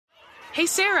Hey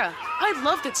Sarah, I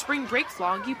love that spring break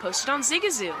vlog you posted on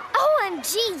Zigazoo.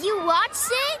 OMG, you watched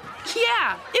it?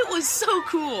 Yeah, it was so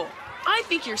cool. I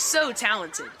think you're so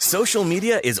talented. Social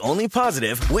media is only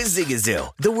positive with Zigazoo,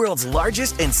 the world's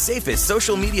largest and safest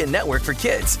social media network for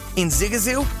kids. In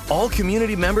Zigazoo, all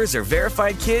community members are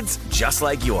verified kids just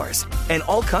like yours, and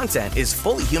all content is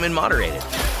fully human moderated.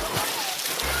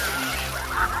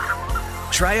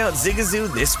 Try out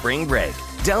Zigazoo this spring break.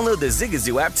 Download the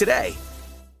Zigazoo app today.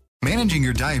 Managing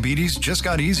your diabetes just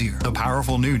got easier. The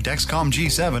powerful new Dexcom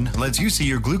G7 lets you see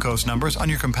your glucose numbers on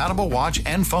your compatible watch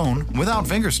and phone without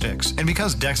finger sticks. And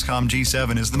because Dexcom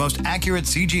G7 is the most accurate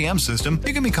CGM system,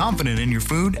 you can be confident in your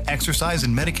food, exercise,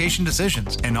 and medication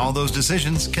decisions. And all those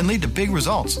decisions can lead to big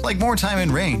results, like more time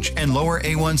in range and lower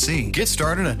A1C. Get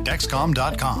started at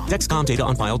Dexcom.com. Dexcom data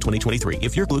on file 2023.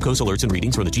 If your glucose alerts and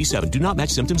readings from the G7 do not match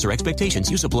symptoms or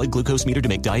expectations, use a blood glucose meter to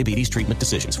make diabetes treatment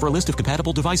decisions. For a list of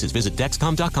compatible devices, visit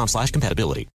Dexcom.com/compatibility.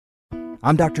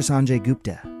 I'm Dr. Sanjay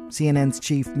Gupta, CNN's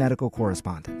chief medical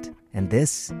correspondent, and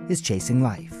this is Chasing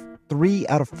Life. 3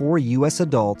 out of 4 U.S.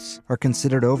 adults are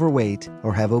considered overweight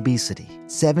or have obesity.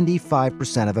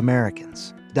 75% of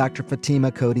Americans. Dr. Fatima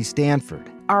Cody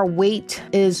Stanford. Our weight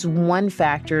is one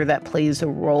factor that plays a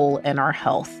role in our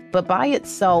health, but by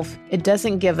itself, it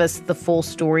doesn't give us the full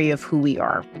story of who we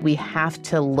are. We have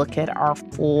to look at our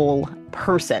full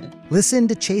person. Listen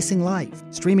to Chasing Life,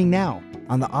 streaming now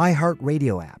on the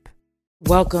iHeartRadio app.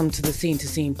 Welcome to the Scene to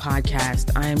Scene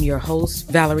podcast. I am your host,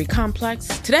 Valerie Complex.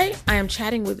 Today, I am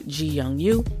chatting with Ji Young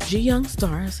Yu. Ji Young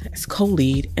stars as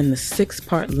co-lead in the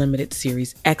 6-part limited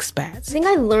series Expats. I think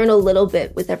I learn a little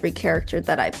bit with every character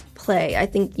that I play. I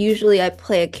think usually I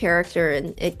play a character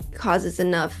and it causes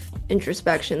enough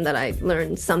introspection that I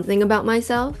learn something about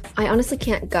myself. I honestly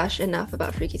can't gush enough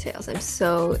about Freaky Tales. I'm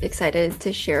so excited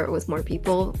to share it with more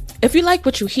people. If you like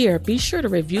what you hear, be sure to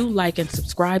review, like, and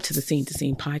subscribe to the Scene to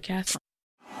Scene podcast.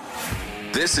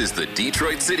 This is the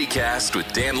Detroit City Cast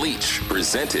with Dan Leach,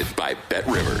 presented by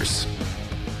BetRivers.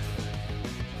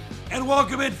 And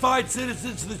welcome in, fine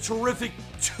citizens, to the terrific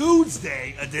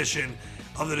Tuesday edition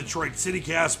of the Detroit City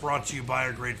Cast, brought to you by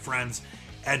our great friends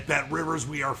at BetRivers.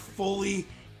 We are fully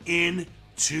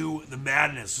into the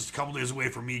madness. Just a couple days away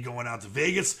from me going out to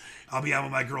Vegas. I'll be out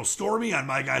with my girl Stormy on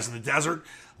My Guys in the Desert,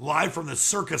 live from the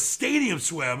Circa Stadium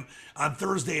Swim on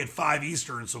Thursday at 5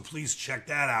 Eastern, so please check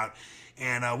that out.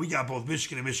 And we got both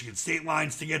Michigan and Michigan State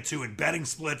lines to get to in betting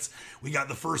splits. We got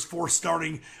the first 4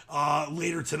 starting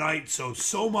later tonight.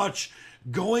 So much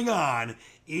going on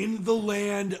in the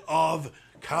land of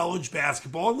college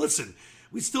basketball. And listen,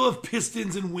 we still have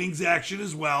Pistons and Wings action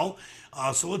as well.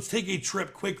 So let's take a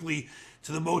trip quickly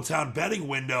to the Motown betting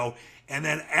window. And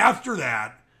then after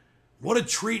that, what a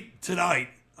treat tonight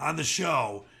on the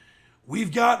show.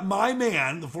 We've got my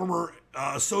man, the former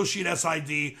associate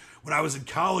SID when I was in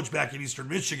college back in Eastern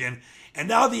Michigan, and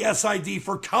now the SID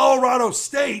for Colorado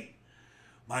State.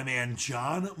 My man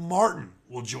John Martin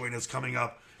will join us coming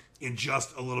up in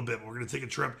just a little bit. We're going to take a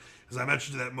trip, as I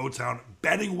mentioned, to that Motown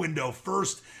betting window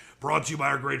first, brought to you by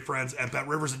our great friends at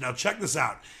BetRivers. And now check this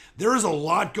out. There is a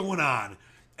lot going on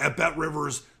at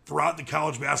BetRivers throughout the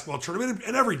college basketball tournament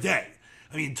and every day.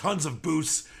 I mean, tons of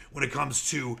boosts when it comes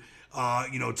to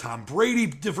Tom Brady,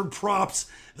 different props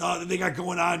that they got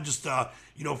going on. Just,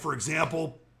 for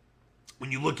example,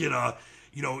 when you look at,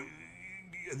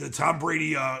 the Tom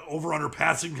Brady over-under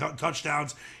passing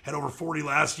touchdowns, had over 40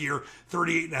 last year.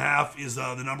 38.5 is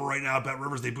the number right now at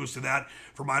BetRivers. They boosted that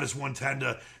from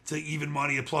 -110 to even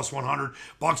money at +100.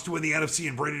 Bucks to win the NFC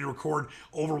and Brady to record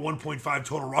over 1.5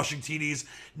 total rushing TDs.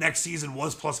 Next season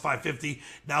was +550,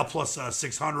 now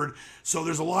 +600. So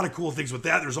there's a lot of cool things with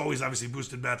that. There's always obviously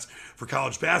boosted bets for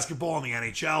college basketball and the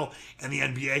NHL and the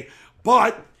NBA.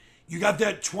 But you got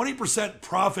that 20%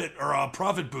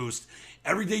 profit boost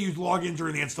every day you log in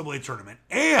during the NCAA tournament.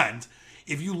 And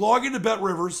if you log into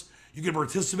BetRivers, you can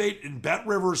participate in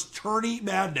BetRivers Tourney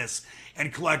Madness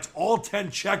and collect all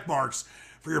 10 check marks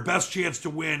for your best chance to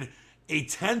win a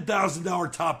 $10,000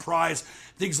 top prize.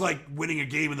 Things like winning a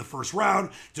game in the first round,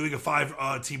 doing a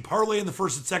 5-team parlay in the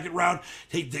first and second round,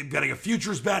 betting a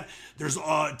futures bet. There's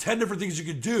 10 different things you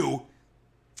can do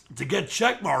to get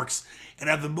check marks and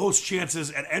have the most chances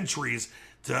at entries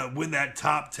to win that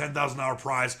top $10,000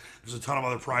 prize. There's a ton of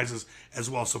other prizes as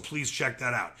well, so please check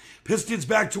that out. Pistons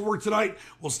back to work tonight.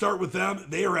 We'll start with them.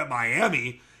 They are at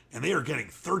Miami, and they are getting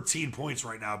 13 points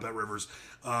right now at BetRivers.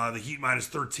 The Heat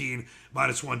 -13,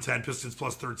 -110. Pistons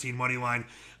 +13 money line.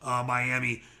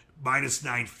 Miami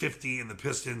 -950, and the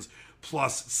Pistons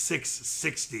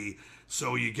 +660.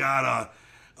 So you got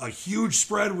a huge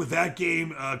spread with that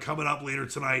game coming up later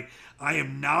tonight. I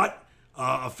am not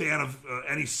a fan of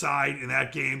any side in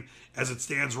that game as it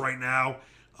stands right now.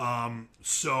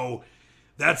 So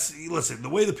listen, the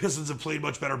way the Pistons have played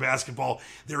much better basketball,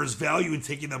 there is value in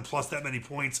taking them plus that many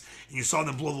points. And you saw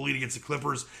them blow the lead against the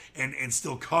Clippers and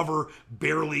still cover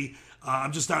barely.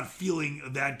 I'm just not feeling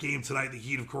that game tonight. The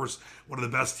Heat, of course, one of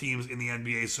the best teams in the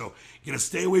NBA. So going to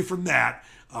stay away from that.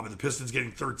 But the Pistons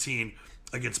getting 13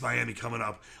 against Miami coming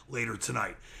up later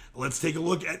tonight. Let's take a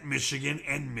look at Michigan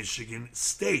and Michigan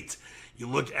State. You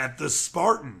look at the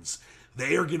Spartans.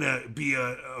 They are going to be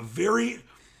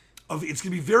it's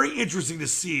going to be very interesting to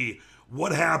see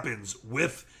what happens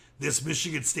with this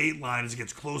Michigan State line as it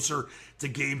gets closer to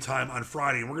game time on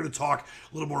Friday. And we're going to talk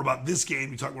a little more about this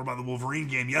game. We talked more about the Wolverine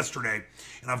game yesterday.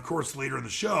 And of course, later in the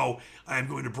show, I am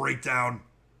going to break down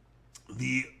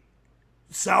the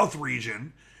South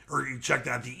region, or you check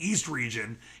that, the East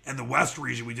region and the West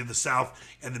region. We did the South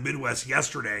and the Midwest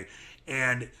yesterday.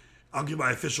 And I'll give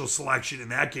my official selection in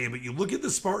that game. But you look at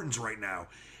the Spartans right now.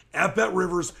 At Bet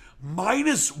Rivers,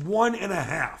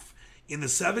 -1.5 in the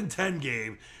 7-10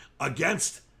 game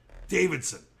against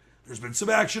Davidson. There's been some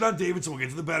action on Davidson. We'll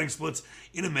get to the betting splits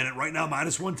in a minute. Right now,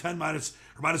 -110, -1.5,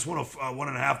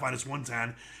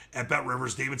 -110 at Bet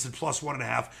Rivers. Davidson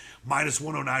 +1.5,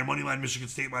 -109. Moneyline Michigan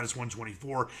State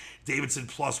 -124. Davidson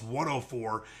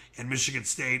 +104. And Michigan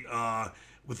State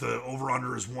with the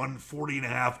over-under is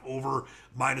 140.5, over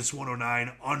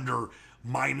 -109, under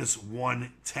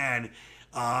 -110.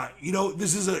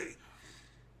 This is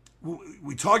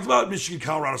we talked about Michigan,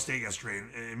 Colorado State yesterday,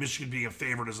 and Michigan being a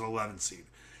favorite as an 11th seed.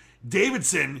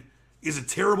 Davidson is a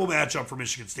terrible matchup for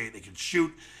Michigan State. They can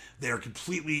shoot. They're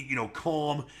completely,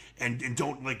 calm and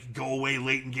don't go away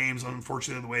late in games,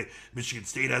 unfortunately, the way Michigan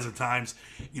State has at times.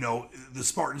 The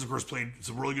Spartans, of course, played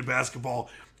some really good basketball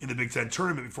in the Big Ten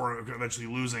tournament before eventually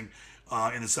losing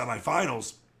in the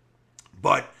semifinals.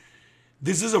 But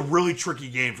this is a really tricky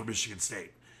game for Michigan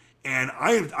State. And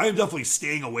I am definitely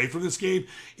staying away from this game.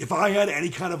 If I had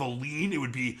any kind of a lean, it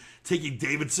would be taking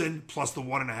Davidson plus the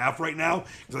 1.5 right now.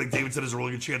 Because I think Davidson has a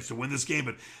really good chance to win this game.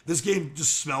 But this game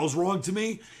just smells wrong to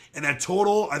me. And that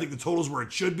total, I think the total's where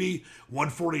it should be,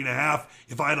 140.5.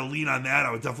 If I had a lean on that,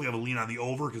 I would definitely have a lean on the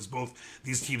over because both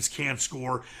these teams can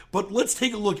score. But let's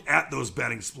take a look at those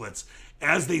betting splits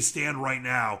as they stand right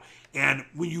now. And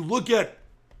when you look at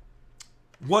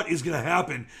what is going to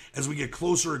happen as we get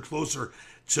closer and closer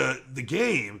to the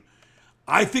game,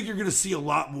 I think you're going to see a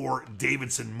lot more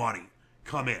Davidson money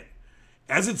come in.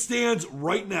 As it stands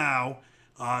right now,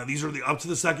 these are the up to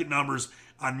the second numbers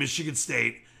on Michigan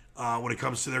State when it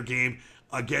comes to their game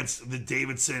against the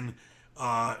Davidson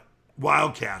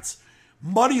Wildcats.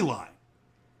 Money line,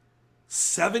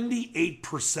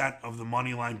 78% of the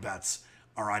money line bets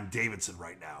are on Davidson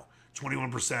right now,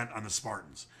 21% on the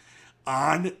Spartans.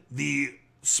 On the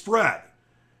spread,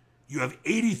 you have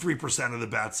 83% of the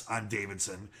bets on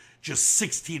Davidson, just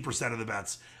 16% of the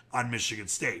bets on Michigan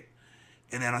State.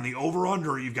 And then on the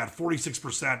over-under, you've got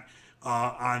 46%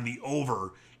 on the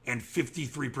over and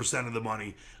 53% of the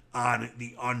money on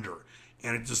the under.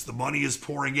 And the money is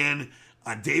pouring in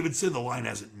on Davidson. The line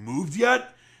hasn't moved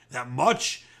yet that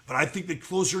much, but I think that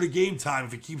closer to game time,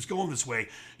 if it keeps going this way,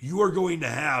 you are going to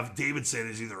have Davidson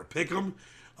as either a pick'em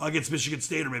against Michigan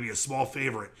State or maybe a small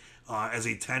favorite as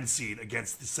a 10 seed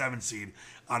against the 7 seed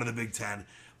out of the Big Ten,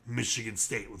 Michigan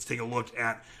State. Let's take a look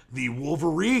at the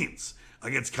Wolverines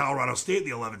against Colorado State,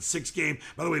 the 11-6 game.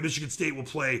 By the way, Michigan State will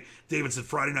play Davidson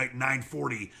Friday night,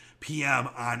 9:40 p.m.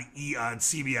 on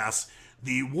CBS.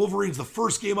 The Wolverines, the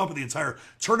first game up of the entire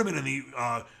tournament in the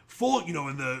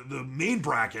in the main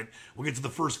bracket. We'll get to the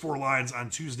first 4 lines on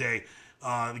Tuesday.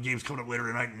 The game's coming up later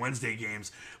tonight and Wednesday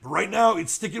games. But right now,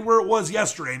 it's sticking where it was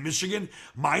yesterday. Michigan,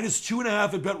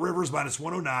 -2.5 at Bet Rivers,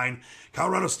 -109.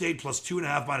 Colorado State,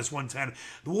 +2.5, -110.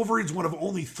 The Wolverines, one of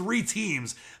only 3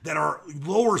 teams that are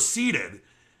lower seeded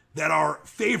that are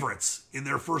favorites in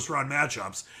their first round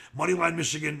matchups. Moneyline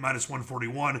Michigan,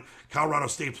 -141. Colorado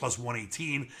State,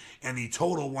 +118. And the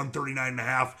total,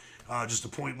 139.5. Just a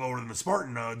point lower than the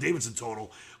Spartan Davidson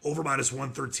total. Over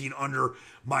 -113, under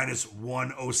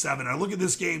 -107. I look at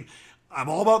this game. I'm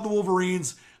all about the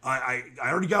Wolverines. I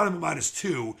already got them at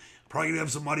 -2. Probably going to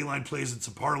have some money line plays and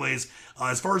some parlays.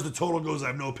 As far as the total goes, I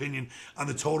have no opinion on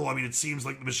the total. I mean, it seems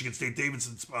like the Michigan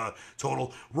State-Davidson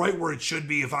total right where it should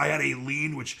be. If I had a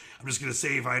lean, which I'm just going to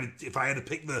say, if I had to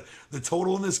pick the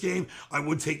total in this game, I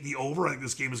would take the over. I think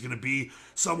this game is going to be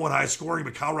somewhat high scoring,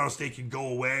 but Colorado State can go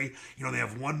away. They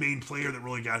have one main player that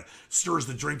really stirs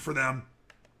the drink for them.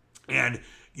 And,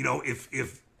 if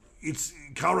it's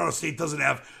Colorado State doesn't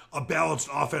have a balanced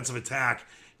offensive attack,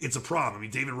 it's a problem. I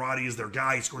mean, David Roddy is their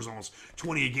guy. He scores almost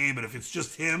 20 a game, but if it's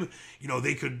just him,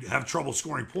 they could have trouble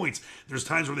scoring points. There's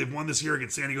times where they've won this year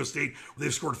against San Diego State where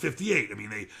they've scored 58. I mean,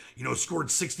 they,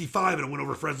 scored 65 in a win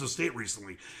over Fresno State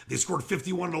recently. They scored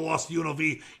 51 in a loss to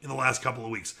UNLV in the last couple of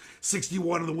weeks.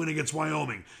 61 in the win against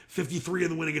Wyoming. 53 in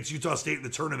the win against Utah State in the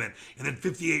tournament. And then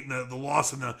 58 in the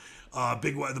loss in the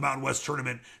Mountain West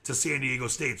tournament to San Diego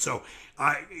State. So,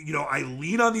 I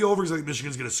lean on the over because I think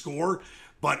Michigan's going to score.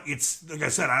 But it's, like I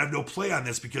said, I have no play on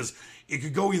this because it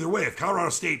could go either way. If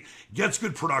Colorado State gets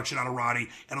good production out of Roddy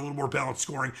and a little more balanced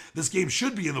scoring, this game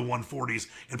should be in the 140s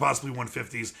and possibly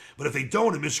 150s. But if they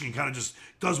don't, and Michigan kind of just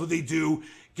does what they do,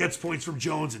 gets points from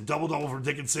Jones and double-double from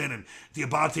Dickinson and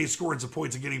Diabate scoring some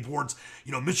points and getting boards,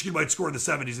 Michigan might score in the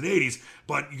 70s and 80s,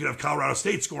 but you could have Colorado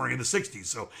State scoring in the 60s.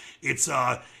 So it's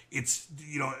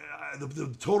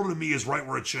the total to me is right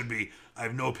where it should be. I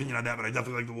have no opinion on that, but I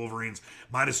definitely like the Wolverines.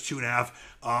 Minus 2.5.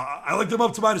 I like them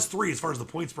up to minus 3 as far as the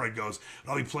point spread goes,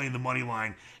 but I'll be playing the money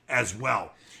line as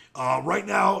well. Right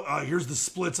now, here's the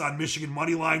splits on Michigan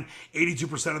money line.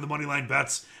 82% of the money line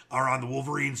bets are on the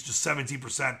Wolverines, just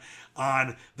 17%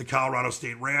 on the Colorado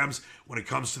State Rams. When it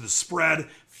comes to the spread,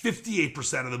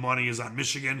 58% of the money is on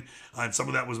Michigan, and some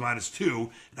of that was minus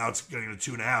 2. Now it's getting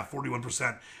to 2.5.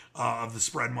 41% of the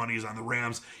spread money is on the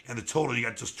Rams, and the total, you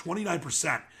got just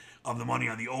 29% of the money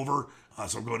on the over.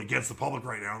 So I'm going against the public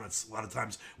right now. That's a lot of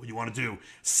times what you want to do.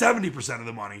 70% of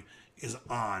the money is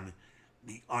on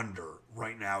the under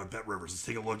right now at Bet Rivers. Let's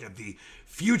take a look at the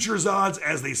futures odds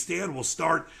as they stand. We'll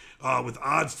start with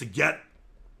odds to get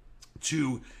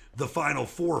to the Final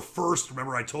Four first.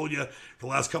 Remember, I told you for the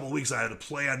last couple of weeks I had a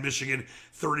play on Michigan,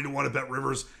 30-1 at Bet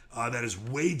Rivers. That is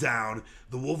way down.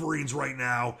 The Wolverines right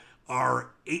now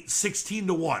are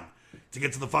 16-1 to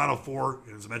get to the Final Four.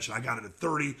 As I mentioned, I got it at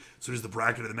 30. As soon as the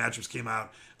bracket of the matchups came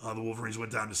out, the Wolverines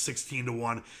went down to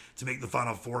 16-1 to make the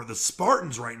Final Four. The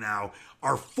Spartans right now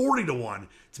are 40-1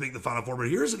 to make the Final Four. But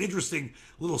here's an interesting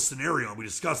little scenario, and we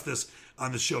discussed this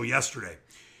on the show yesterday.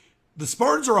 The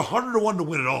Spartans are 100-1 to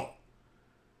win it all.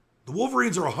 The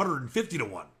Wolverines are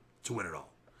 150-1 to win it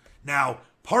all. Now,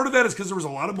 part of that is because there was a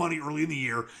lot of money early in the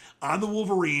year on the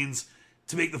Wolverines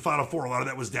to make the Final Four. A lot of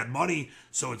that was dead money,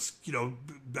 so it's,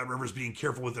 Bet Rivers being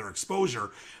careful with their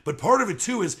exposure. But part of it,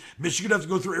 too, is Michigan have to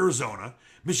go through Arizona.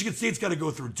 Michigan State's got to go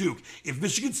through Duke. If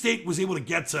Michigan State was able to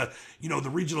get to, the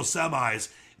regional semis,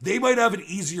 they might have an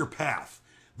easier path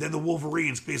than the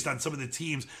Wolverines based on some of the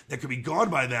teams that could be gone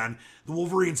by then. The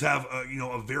Wolverines have,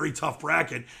 a very tough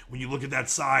bracket when you look at that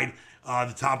side.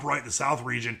 The top right, the South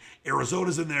region,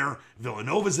 Arizona's in there,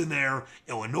 Villanova's in there,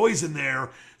 Illinois is in there.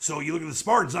 So you look at the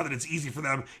Spartans, not that it's easy for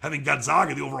them having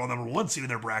Gonzaga, the overall number 1 seed in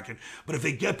their bracket, but if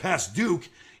they get past Duke,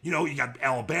 you got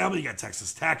Alabama, you got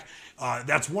Texas Tech.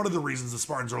 That's one of the reasons the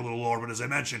Spartans are a little lower. But as I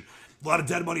mentioned, a lot of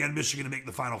dead money on Michigan to make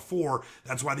the Final Four.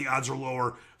 That's why the odds are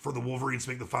lower for the Wolverines to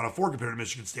make the Final Four compared to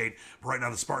Michigan State. But right now,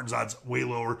 the Spartans' odds way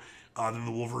lower than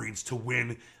the Wolverines to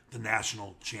win the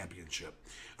national championship.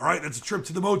 All right, that's a trip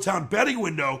to the Motown betting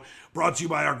window brought to you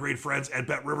by our great friends at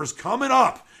Bet Rivers. Coming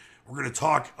up, we're going to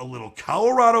talk a little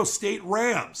Colorado State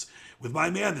Rams with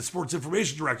my man, the sports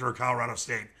information director of Colorado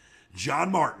State,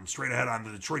 John Martin, straight ahead on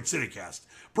the Detroit CityCast,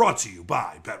 brought to you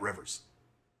by Bet Rivers.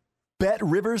 Bet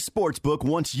Rivers Sportsbook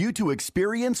wants you to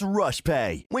experience Rush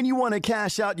Pay. When you want to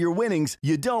cash out your winnings,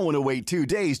 you don't want to wait 2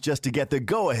 days just to get the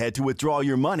go-ahead to withdraw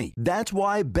your money. That's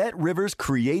why Bet Rivers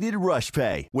created Rush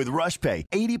Pay. With Rush Pay,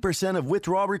 80% of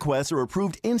withdrawal requests are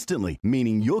approved instantly,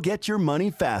 meaning you'll get your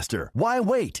money faster. Why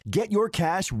wait? Get your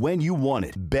cash when you want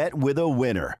it. Bet with a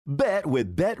winner. Bet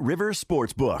with Bet Rivers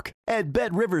Sportsbook at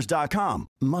BetRivers.com.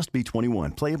 Must be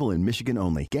 21. Playable in Michigan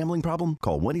only. Gambling problem?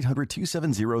 Call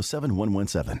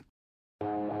 1-800-270-7117.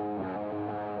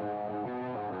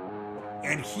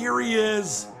 And here he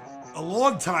is, a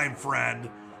longtime friend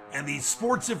and the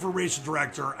sports information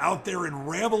director out there in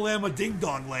Ramalama Ding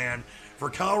Dong Land for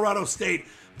Colorado State,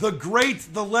 the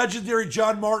great, the legendary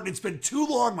John Martin. It's been too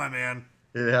long, my man.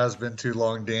 It has been too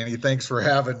long, Danny. Thanks for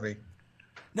having me.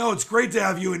 No, it's great to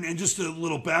have you. And just a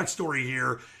little backstory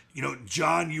here.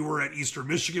 John, you were at Eastern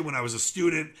Michigan when I was a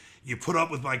student. You put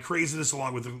up with my craziness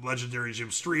along with the legendary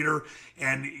Jim Streeter.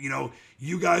 And,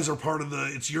 you guys are part of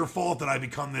it's your fault that I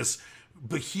become this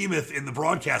behemoth in the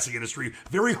broadcasting industry.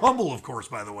 Very humble, of course,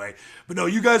 by the way. But no,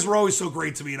 you guys were always so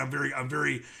great to me, and I'm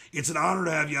very, it's an honor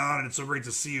to have you on, and it's so great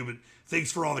to see you. But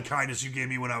thanks for all the kindness you gave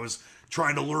me when I was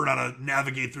trying to learn how to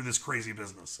navigate through this crazy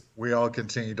business. We all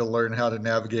continue to learn how to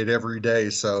navigate every day.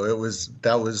 So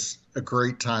that was a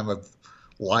great time of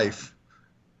life.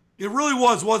 It really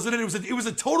was, wasn't it? It was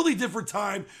a totally different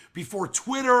time before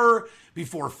Twitter,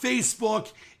 before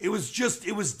Facebook. It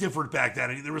was different back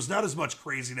then. There was not as much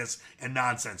craziness and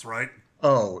nonsense, right?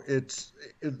 Oh, it's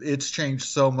changed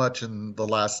so much in the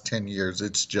last 10 years.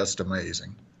 It's just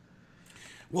amazing.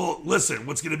 Well, listen,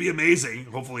 what's going to be amazing,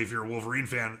 hopefully if you're a Wolverine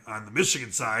fan on the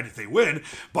Michigan side, if they win,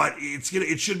 but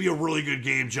it should be a really good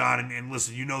game, John. And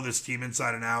listen, you know this team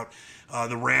inside and out.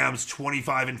 The Rams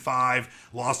 25-5,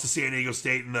 lost to San Diego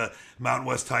State in the Mountain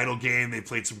West title game. They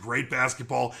played some great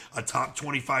basketball, a top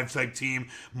 25 type team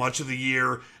much of the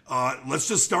year. Let's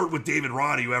just start with David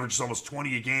Roddy, who averages almost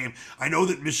 20 a game. I know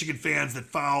that Michigan fans that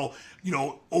follow,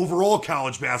 overall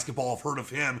college basketball have heard of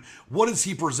him. What does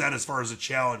he present as far as a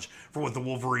challenge for what the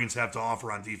Wolverines have to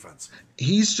offer on defense?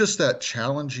 He's just that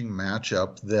challenging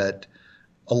matchup that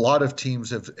a lot of teams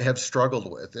have struggled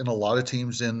with, and a lot of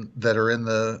teams that are in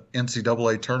the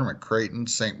NCAA tournament, Creighton,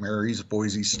 St. Mary's,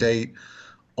 Boise State,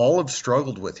 all have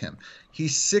struggled with him.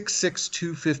 He's 6'6",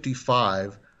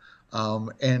 255,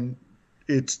 and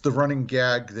it's the running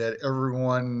gag that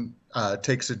everyone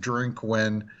takes a drink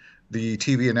when the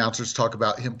TV announcers talk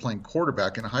about him playing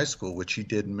quarterback in high school, which he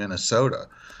did in Minnesota.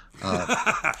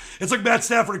 It's like Matt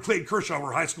Stafford and Clayton Kershaw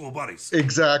were high school buddies.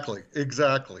 Exactly.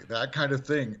 That kind of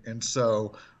thing. And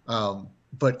so,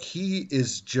 but he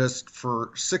is just, for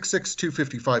 6'6",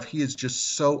 255, he is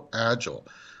just so agile.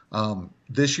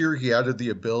 This year he added the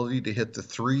ability to hit the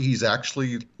three. He's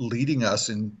actually leading us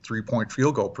in 3-point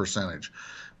field goal percentage,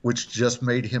 which just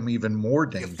made him even more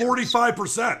dangerous.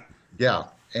 45%. Yeah.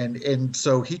 And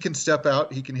so he can step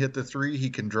out, he can hit the three, he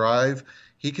can drive,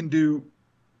 he can do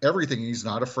everything. He's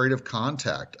not afraid of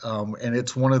contact. And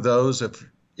it's one of those,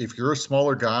 if you're a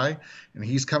smaller guy and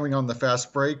he's coming on the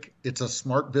fast break, it's a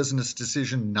smart business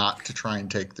decision not to try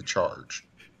and take the charge.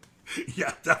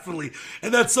 Yeah, definitely.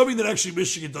 And that's something that actually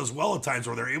Michigan does well at times,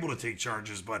 where they're able to take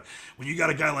charges. But when you got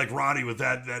a guy like Roddy with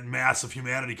that mass of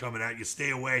humanity coming at you, stay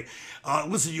away.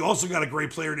 Listen, you also got a great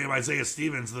player named Isaiah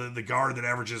Stevens, the guard that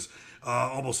averages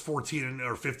almost 14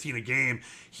 or 15 a game.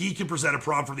 He can present a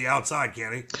problem from the outside,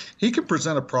 can't he? He can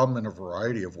present a problem in a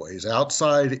variety of ways.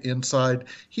 Outside, inside,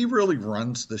 he really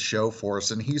runs the show for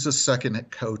us, and he's a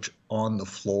second coach on the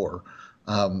floor.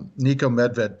 Niko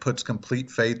Medved puts complete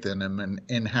faith in him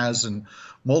and has in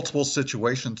multiple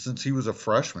situations since he was a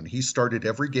freshman. He started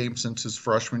every game since his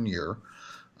freshman year.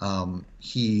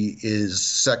 He is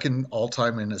second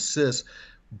all-time in assists,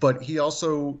 but he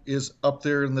also is up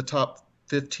there in the top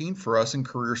 15 for us in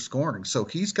career scoring. So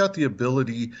he's got the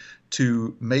ability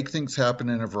to make things happen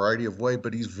in a variety of ways,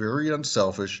 but he's very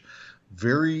unselfish,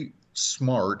 very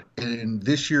smart, and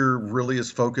this year really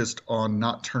is focused on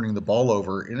not turning the ball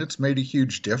over, and it's made a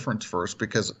huge difference for us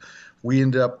because we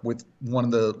end up with one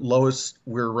of the lowest,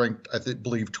 we're ranked, I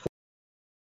believe, 12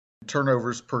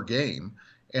 turnovers per game,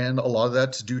 and a lot of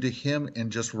that's due to him and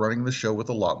just running the show with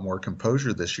a lot more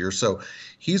composure this year. So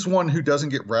he's one who doesn't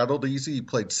get rattled easy. He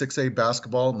played 6A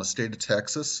basketball in the state of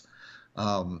Texas.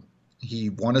 He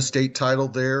won a state title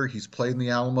there. He's played in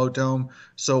the Alamo Dome.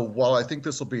 So while I think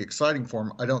this will be exciting for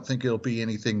him, I don't think it'll be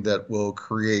anything that will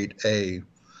create a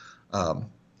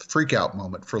freak out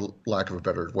moment, for lack of a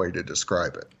better way to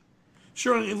describe it.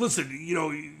 Sure. And listen,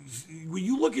 when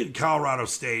you look at Colorado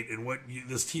State and what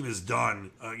this team has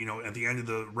done, at the end of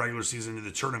the regular season in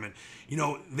the tournament,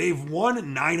 they've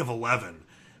won 9 of 11.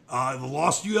 The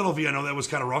loss to UNLV, I know that was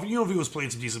kind of rough. UNLV was playing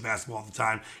some decent basketball at the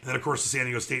time. And then, of course, the San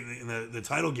Diego State in the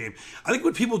title game. I think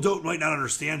what people might not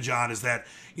understand, John, is that,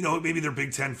 maybe they're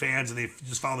Big Ten fans and they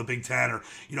just follow the Big Ten, or,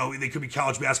 they could be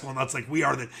college basketball nuts like we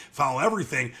are that follow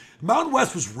everything. Mountain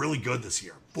West was really good this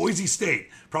year. Boise State,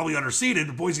 probably underseeded,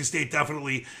 but Boise State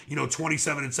definitely,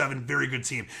 27-7, very good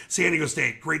team. San Diego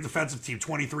State, great defensive team,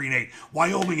 23-8.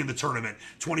 Wyoming in the tournament,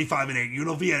 25-8.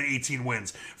 UNLV had 18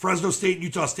 wins. Fresno State and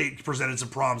Utah State presented some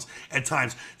problems at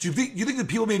times. Do you think that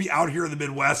people maybe out here in the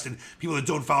Midwest and people that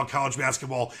don't follow college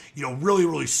basketball, really,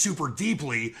 really super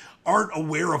deeply aren't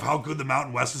aware of how good the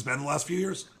Mountain West has been the last few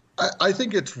years? I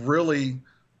think it's really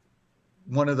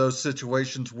one of those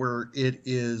situations where it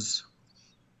is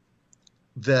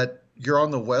that you're on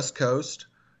the West Coast,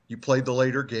 you played the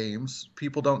later games.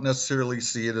 People don't necessarily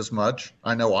see it as much.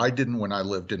 I know I didn't when I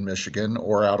lived in Michigan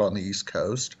or out on the East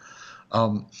Coast.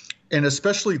 And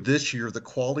especially this year, the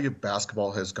quality of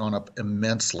basketball has gone up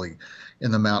immensely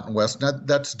in the Mountain West.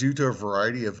 That's due to a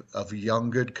variety of young,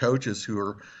 good coaches who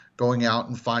are going out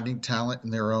and finding talent in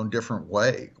their own different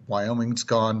way. Wyoming's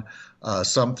gone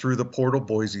some through the portal.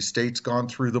 Boise State's gone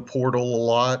through the portal a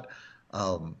lot.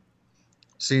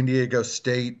 San Diego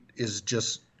State is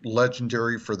just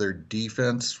legendary for their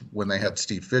defense when they had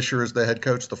Steve Fisher as the head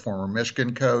coach, the former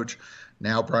Michigan coach.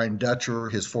 Now Brian Dutcher,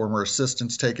 his former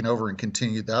assistants, taken over and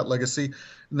continued that legacy.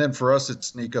 And then for us,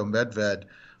 it's Niko Medved.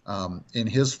 In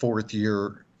his fourth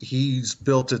year, he's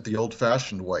built it the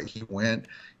old-fashioned way.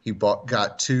 He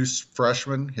got 2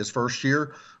 freshmen his first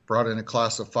year, brought in a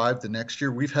class of 5 the next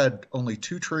year. We've had only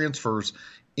 2 transfers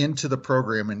into the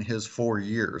program in his 4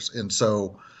 years. And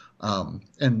so,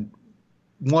 and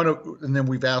then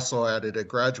we've also added a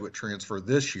graduate transfer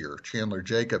this year, Chandler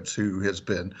Jacobs, who has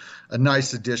been a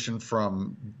nice addition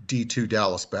from D2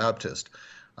 Dallas Baptist.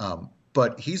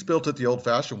 But he's built it the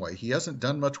old-fashioned way. He hasn't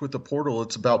done much with the portal.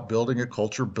 It's about building a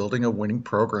culture, building a winning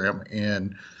program,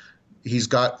 and he's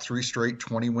got 3 straight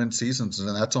 20-win seasons,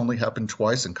 and that's only happened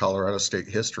twice in Colorado State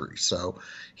history. So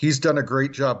he's done a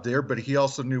great job there, but he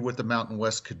also knew what the Mountain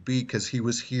West could be because he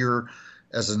was here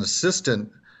as an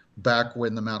assistant back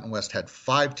when the Mountain West had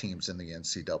 5 teams in the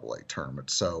NCAA tournament.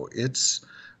 So it's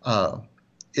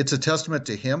a testament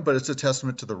to him, but it's a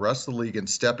testament to the rest of the league in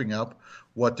stepping up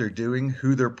what they're doing,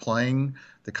 who they're playing,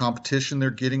 the competition they're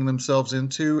getting themselves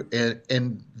into,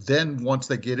 and then once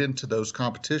they get into those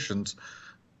competitions,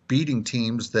 beating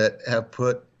teams that have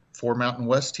put 4 Mountain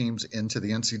West teams into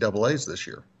the NCAAs this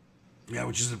year. Yeah,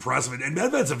 which is impressive. And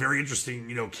Medved's a very interesting,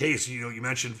 case. You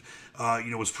mentioned,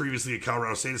 was previously a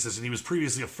Colorado State assistant. He was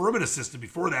previously a Furman assistant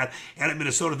before that, and at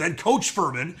Minnesota. Then coached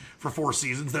Furman for 4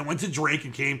 seasons. Then went to Drake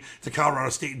and came to Colorado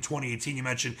State in 2018. You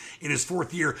mentioned in his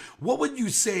 4th year. What would you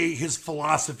say his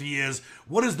philosophy is?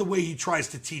 What is the way he tries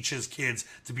to teach his kids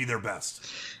to be their best?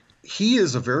 He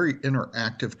is a very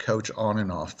interactive coach on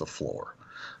and off the floor.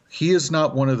 He is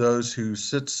not one of those who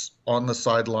sits on the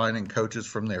sideline and coaches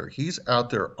from there. He's out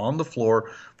there on the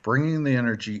floor, bringing the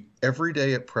energy every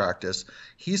day at practice.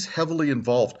 He's heavily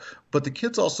involved, but the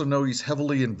kids also know he's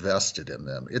heavily invested in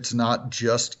them. It's not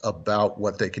just about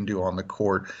what they can do on the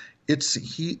court.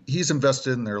 He's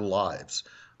invested in their lives.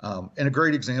 And a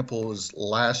great example is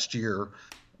last year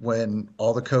when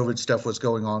all the COVID stuff was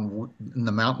going on in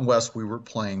the Mountain West. We were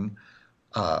playing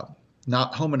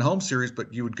not home and home series,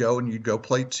 but you would go and you'd go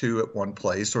play 2 at one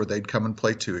place, or they'd come and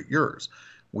play 2 at yours.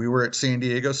 We were at San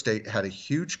Diego State, had a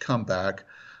huge comeback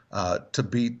to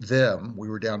beat them. We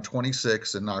were down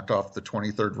 26 and knocked off the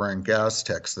 23rd ranked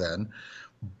Aztecs then.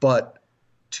 But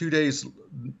 2 days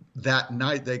that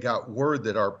night, they got word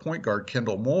that our point guard,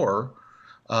 Kendall Moore,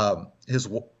 his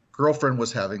girlfriend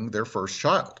was having their first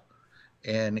child.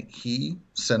 And he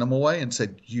sent him away and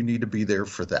said, you need to be there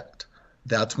for that.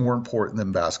 That's more important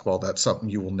than basketball. That's something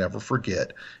you will never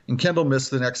forget. And Kendall missed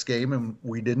the next game, and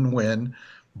we didn't win.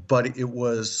 But it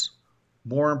was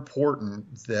more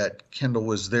important that Kendall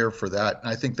was there for that.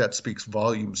 And I think that speaks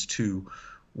volumes to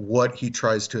what he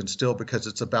tries to instill, because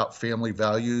it's about family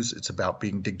values. It's about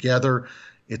being together.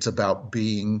 It's about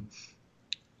being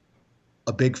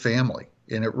a big family.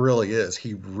 And it really is.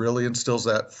 He really instills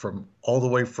that from all the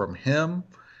way from him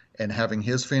and having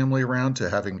his family around, to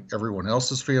having everyone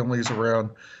else's families around,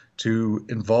 to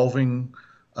involving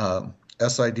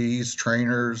SIDs,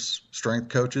 trainers, strength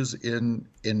coaches in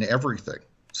everything.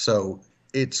 So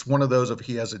it's one of those of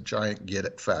he has a giant get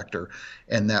it factor,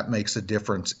 and that makes a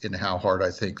difference in how hard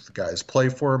I think the guys play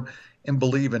for him and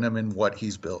believe in him and what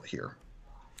he's built here.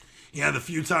 Yeah, the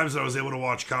few times I was able to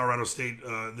watch Colorado State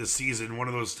this season, one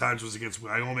of those times was against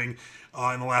Wyoming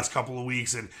in the last couple of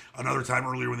weeks, and another time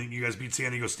earlier when you guys beat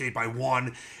San Diego State by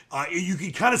 1. You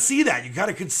can kind of see that. You kind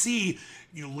of could see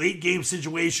late game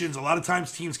situations. A lot of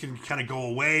times teams can kind of go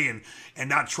away and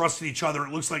not trust in each other.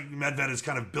 It looks like Medved has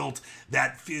kind of built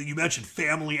that, you mentioned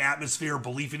family atmosphere,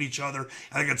 belief in each other.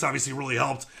 I think that's obviously really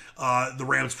helped the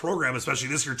Rams program, especially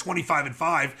this year,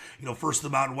 25-5, first in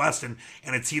the Mountain West, and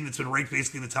a team that's been ranked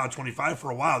basically in the top 25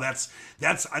 for a while. That's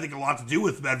I think a lot to do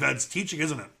with Medved's teaching,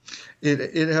 isn't it?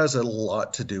 It has a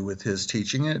lot to do with his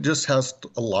teaching. It just has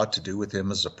a lot to do with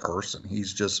him as a person.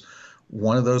 He's just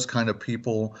one of those kind of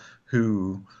people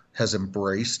who has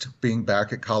embraced being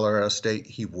back at Colorado State.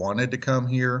 He wanted to come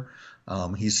here.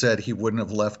 He said he wouldn't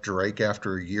have left Drake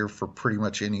after a year for pretty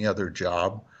much any other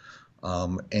job.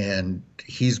 And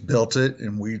he's built it,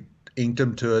 and we inked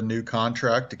him to a new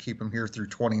contract to keep him here through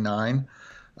 29.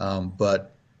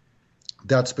 But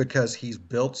that's because he's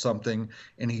built something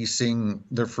and he's seeing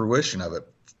the fruition of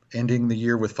it, ending the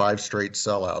year with 5 straight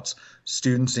sellouts,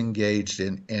 students engaged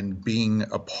in being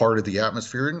a part of the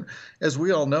atmosphere. And as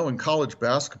we all know, in college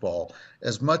basketball,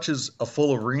 as much as a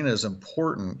full arena is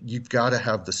important, you've got to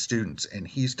have the students. And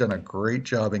he's done a great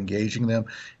job engaging them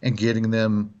and getting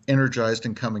them energized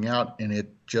and coming out. And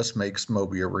it just makes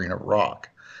Moby Arena rock.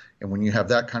 And when you have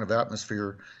that kind of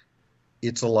atmosphere,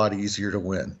 it's a lot easier to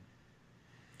win.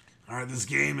 All right, this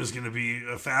game is going to be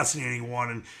a fascinating one.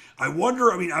 And I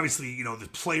wonder, I mean, obviously, the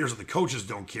players and the coaches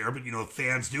don't care, but,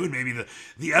 fans do, and maybe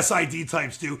the SID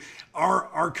types do.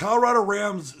 Are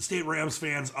Colorado State Rams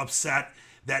fans upset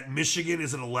that Michigan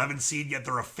is an 11 seed, yet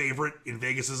they're a favorite in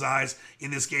Vegas's eyes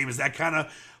in this game? Is that kind of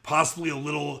possibly a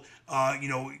little,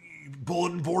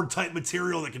 bulletin board type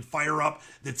material that can fire up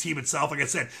the team itself? Like I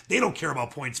said, they don't care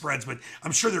about point spreads, but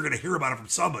I'm sure they're going to hear about it from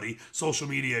somebody, social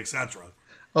media, etc.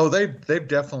 Oh, they've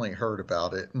definitely heard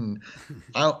about it, and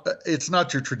it's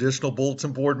not your traditional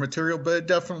bulletin board material, but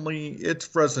it's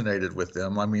resonated with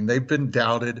them. I mean, they've been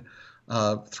doubted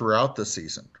throughout the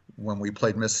season. When we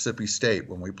played Mississippi State,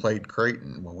 when we played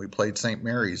Creighton, when we played St.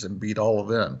 Mary's and beat all of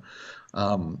them,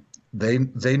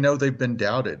 they know they've been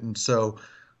doubted, and so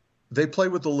they play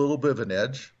with a little bit of an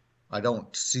edge. I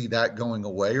don't see that going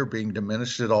away or being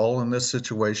diminished at all in this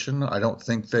situation. I don't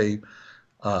think they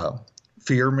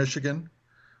fear Michigan.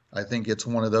 I think it's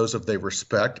one of those of they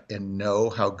respect and know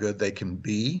how good they can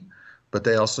be, but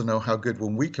they also know how good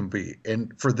when we can be.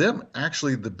 And for them,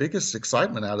 actually, the biggest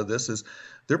excitement out of this is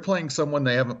they're playing someone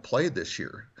they haven't played this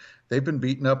year. They've been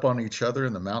beating up on each other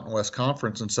in the Mountain West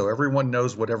Conference, and so everyone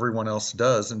knows what everyone else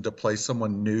does, and to play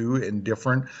someone new and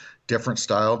different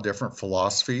style, different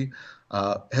philosophy,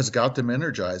 has got them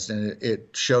energized. And it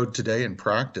showed today in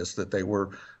practice that they were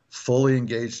fully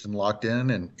engaged and locked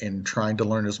in and trying to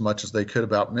learn as much as they could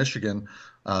about Michigan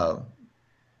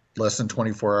less than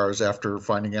 24 hours after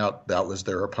finding out that was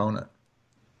their opponent.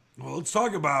 Well, let's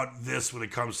talk about this when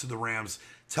it comes to the Rams.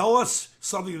 Tell us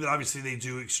something that obviously they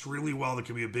do extremely well that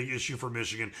could be a big issue for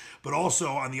Michigan, but also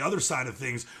on the other side of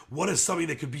things, what is something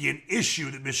that could be an issue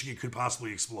that Michigan could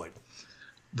possibly exploit?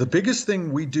 The biggest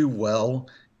thing we do well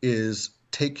is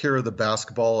take care of the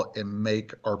basketball and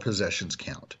make our possessions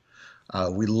count.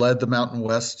 We led the Mountain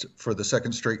West for the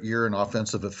second straight year in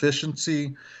offensive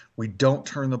efficiency. We don't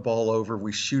turn the ball over.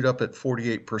 We shoot up at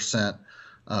 48%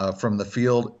 from the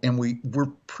field, and we're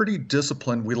pretty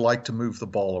disciplined. We like to move the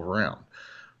ball around.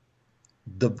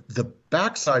 The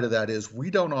backside of that is we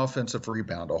don't offensive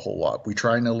rebound a whole lot. We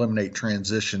try and eliminate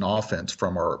transition offense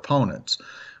from our opponents.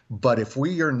 But if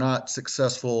we are not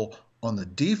successful on the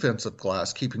defensive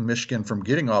glass, keeping Michigan from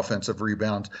getting offensive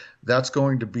rebounds,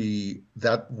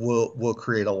 that will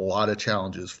create a lot of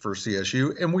challenges for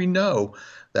CSU. And we know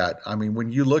that. I mean,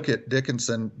 when you look at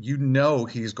Dickinson, you know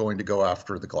he's going to go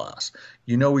after the glass.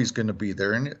 You know he's going to be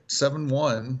there. And at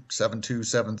 7'1", 7'2",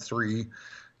 7'3",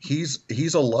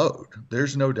 he's a load.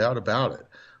 There's no doubt about it.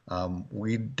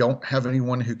 We don't have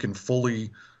anyone who can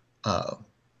fully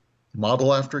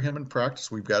model after him in practice.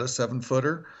 We've got a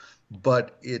 7-footer.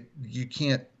 But you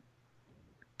can't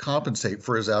compensate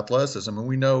for his athleticism. And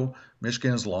we know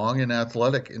Michigan is long and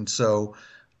athletic. And so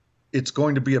it's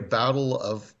going to be a battle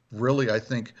of really, I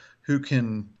think, who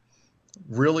can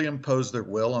really impose their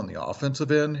will on the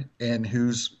offensive end and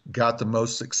who's got the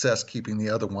most success keeping the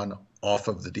other one off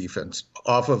of the defense,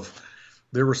 off of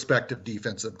their respective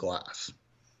defensive glass.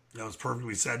 That was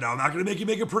perfectly said. Now, I'm not going to make you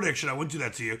make a prediction. I wouldn't do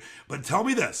that to you. But tell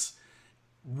me this.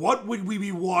 What would we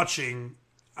be watching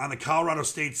on the Colorado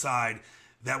State side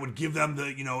that would give them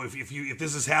the, if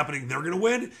this is happening, they're going to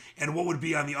win? And what would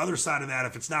be on the other side of that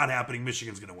if it's not happening,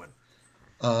 Michigan's going to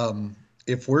win?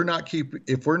 If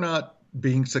we're not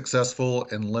being successful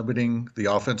in limiting the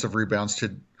offensive rebounds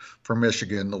for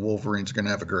Michigan, the Wolverines are going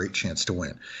to have a great chance to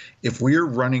win. If we are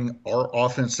running our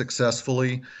offense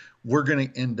successfully, we're going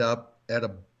to end up at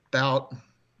about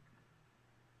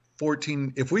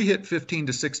 14. If we hit 15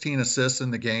 to 16 assists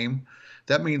in the game,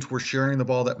 that means we're sharing the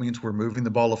ball. That means we're moving the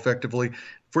ball effectively.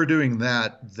 If we're doing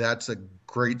that, that's a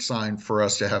great sign for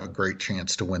us to have a great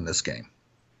chance to win this game.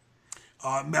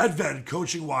 Medved,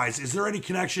 coaching-wise, is there any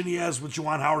connection he has with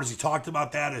Juwan Howard? Has he talked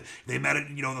about that? They met at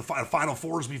the Final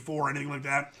Fours before, anything like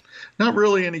that? Not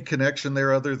really any connection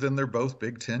there other than they're both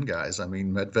Big Ten guys. I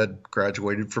mean, Medved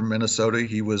graduated from Minnesota.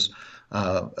 He was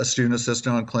a student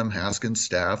assistant on Clem Haskins'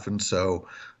 staff, and so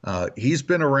he's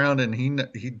been around, and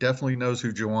he definitely knows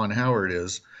who Juwan Howard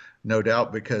is, no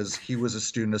doubt, because he was a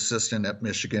student assistant at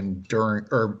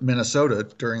Minnesota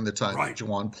during the time that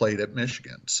Juwan played at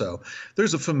Michigan. So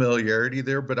there's a familiarity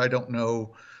there, but I don't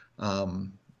know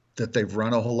that they've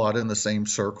run a whole lot in the same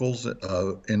circles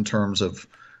in terms of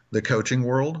the coaching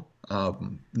world.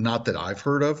 Not that I've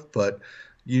heard of, but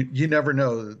you never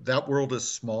know. That world is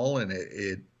small, and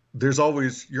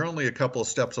you're only a couple of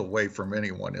steps away from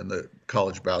anyone in the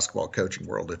college basketball coaching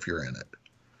world if you're in it.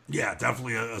 Yeah,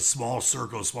 definitely a small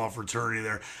circle, small fraternity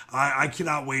there. I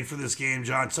cannot wait for this game,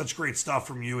 John. Such great stuff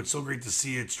from you. It's so great to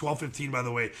see you. It's 12:15, by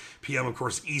the way, p.m., of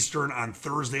course, Eastern on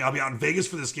Thursday. I'll be out in Vegas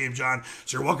for this game, John.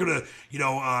 So you're welcome to,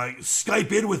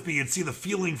 Skype in with me and see the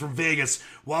feeling from Vegas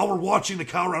while we're watching the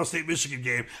Colorado State-Michigan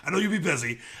game. I know you'll be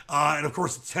busy. And, of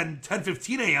course, it's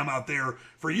 10:15 a.m. out there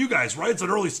for you guys, right? It's an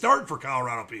early start for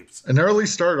Colorado peeps. An early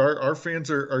start. Our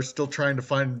fans are still trying to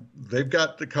find, they've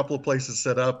got a couple of places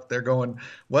set up. They're going,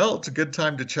 well, it's a good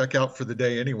time to check out for the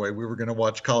day anyway. We were going to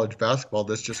watch college basketball.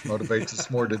 This just motivates us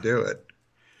more to do it.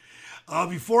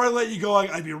 Before I let you go,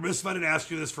 I'd be remiss if I didn't ask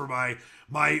you this for my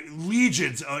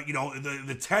legions,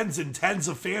 the tens and tens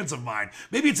of fans of mine.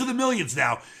 Maybe it's in the millions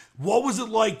now. What was it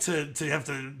like to have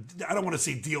to, I don't want to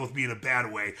say deal with me in a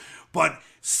bad way, but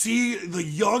see the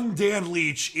young Dan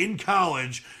Leach in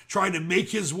college trying to make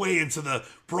his way into the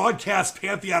broadcast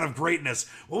pantheon of greatness?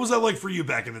 What was that like for you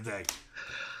back in the day?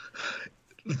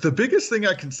 The biggest thing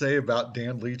I can say about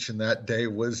Dan Leach in that day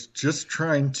was just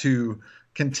trying to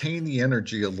contain the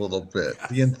energy a little bit. Yes.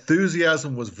 The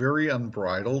enthusiasm was very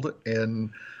unbridled,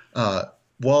 and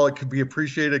while it could be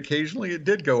appreciated occasionally, it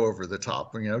did go over the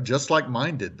top, just like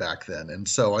mine did back then. And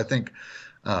so I think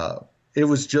it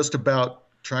was just about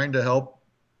trying to help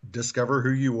discover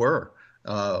who you were,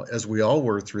 as we all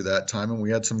were through that time. And we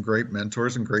had some great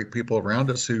mentors and great people around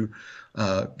us who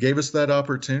gave us that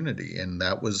opportunity. And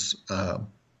that was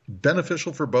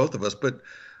beneficial for both of us. But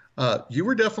you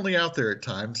were definitely out there at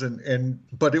times,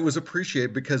 but it was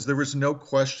appreciated because there was no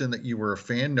question that you were a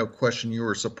fan, no question you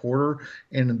were a supporter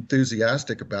and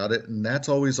enthusiastic about it. And that's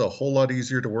always a whole lot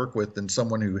easier to work with than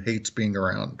someone who hates being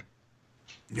around.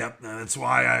 Yep, and that's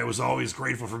why I was always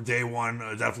grateful from day one,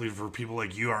 definitely for people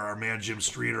like you, our man Jim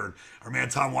Streeter, and our man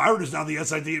Tom Wyron is now the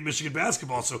SID at Michigan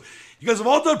basketball. So you guys have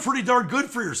all done pretty darn good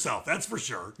for yourself, that's for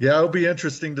sure. Yeah, it'll be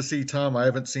interesting to see Tom. I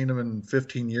haven't seen him in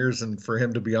 15 years, and for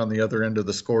him to be on the other end of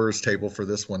the scorer's table for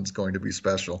this one's going to be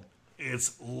special.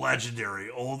 It's legendary,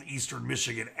 old Eastern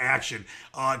Michigan action.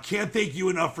 Can't thank you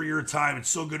enough for your time. It's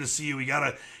so good to see you. We got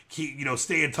to keep,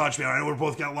 stay in touch, man. I know we're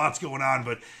both got lots going on,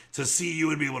 but to see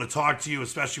you and be able to talk to you,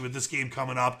 especially with this game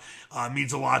coming up,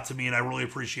 means a lot to me, and I really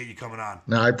appreciate you coming on.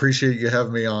 No, I appreciate you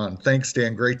having me on. Thanks,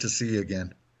 Dan. Great to see you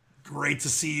again. Great to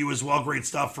see you as well. Great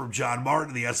stuff from John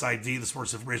Martin, the SID, the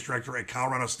Sports Information Director at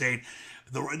Colorado State.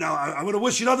 Now, I'm going to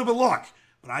wish you nothing but luck,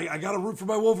 but I got to root for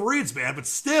my Wolverines, man, but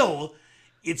still,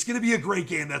 it's going to be a great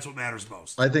game. That's what matters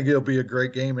most. I think it'll be a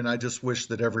great game, and I just wish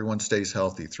that everyone stays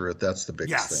healthy through it. That's the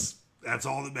biggest thing. That's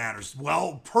all that matters.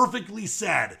 Well, perfectly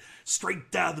said.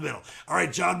 Straight down the middle. All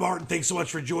right, John Martin, thanks so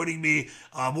much for joining me.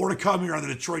 More to come here on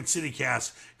the Detroit City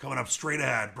Cast. Coming up straight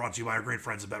ahead, brought to you by our great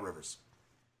friends at Bet Rivers.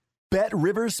 Bet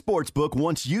Rivers Sportsbook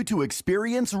wants you to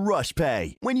experience Rush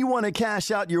Pay. When you want to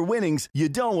cash out your winnings, you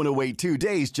don't want to wait 2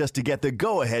 days just to get the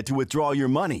go-ahead to withdraw your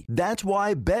money. That's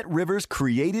why Bet Rivers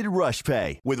created Rush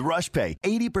Pay. With Rush Pay,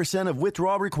 80% of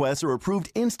withdrawal requests are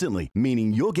approved instantly,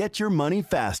 meaning you'll get your money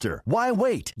faster. Why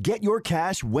wait? Get your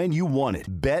cash when you want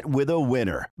it. Bet with a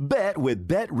winner. Bet with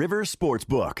Bet Rivers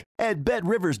Sportsbook at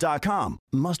BetRivers.com.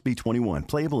 Must be 21.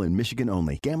 Playable in Michigan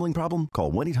only. Gambling problem?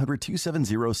 Call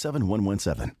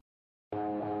 1-800-270-7117.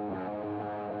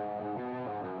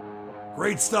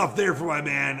 Great stuff there for my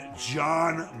man,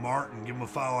 John Martin. Give him a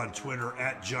follow on Twitter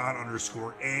at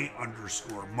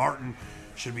John_A_Martin.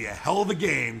 Should be a hell of a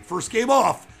game. First game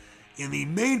off in the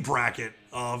main bracket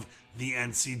of the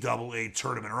NCAA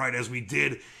tournament. All right, as we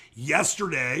did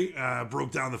yesterday,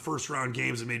 broke down the first round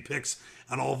games and made picks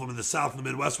on all of them in the South and the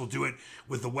Midwest. We'll do it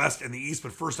with the West and the East.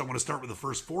 But first, I want to start with the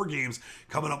first 4 games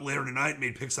coming up later tonight.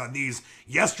 Made picks on these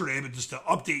yesterday, but just to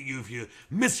update you if you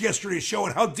missed yesterday's show,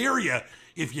 and how dare you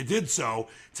if you did so.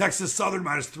 Texas Southern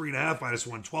 -3.5,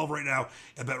 -112 right now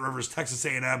at Bet Rivers. Texas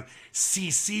A&M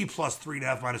CC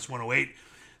 +3.5, -108.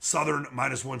 Southern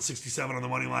 -167 on the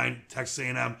money line. Texas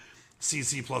A&M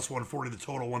CC +140, the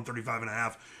total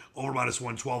 135.5. Over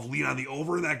 -112. Lean on the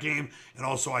over in that game. And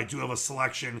also I do have a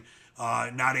selection,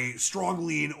 not a strong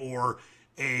lean or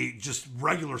a just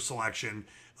regular selection.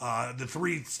 The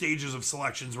 3 stages of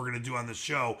selections we're going to do on this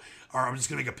show are, I'm just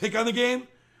going to make a pick on the game,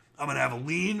 I'm going to have a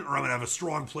lean, or I'm going to have a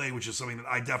strong play, which is something that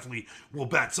I definitely will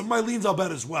bet. Some of my leans I'll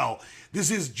bet as well.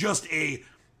 This is just a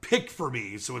pick for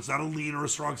me, so it's not a lean or a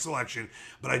strong selection,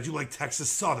 but I do like Texas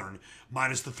Southern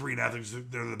 -3.5 because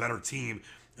they're the better team,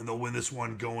 and they'll win this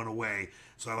one going away.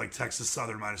 So I like Texas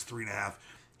Southern -3.5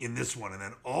 in this one. And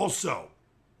then also,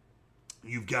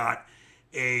 you've got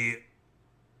a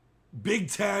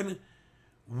Big Ten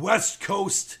West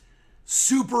Coast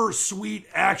super sweet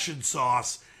action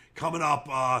sauce coming up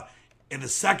in the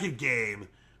second game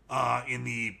in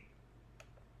the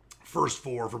first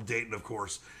 4 from Dayton, of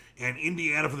course. And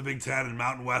Indiana for the Big Ten, and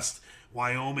Mountain West,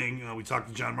 Wyoming. We talked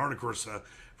to John Martin, of course,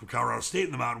 from Colorado State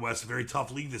in the Mountain West, a very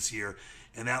tough league this year.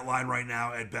 And that line right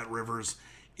now at Bet Rivers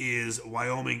is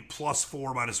Wyoming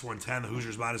 +4, -110. The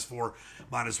Hoosiers -4,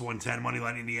 -110.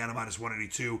 Moneyline Indiana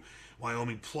 -182.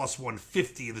 Wyoming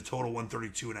 +150. The total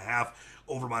 132.5.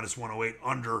 Over -108.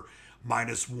 Under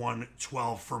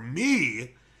 -112. For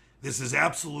me, this is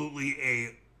absolutely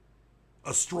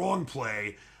a strong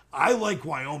play. I like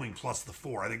Wyoming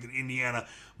 +4. I think that Indiana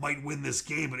might win this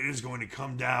game, but it is going to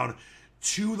come down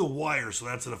to the wire. So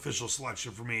that's an official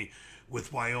selection for me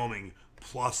with Wyoming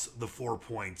 +4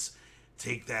 points.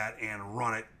 Take that and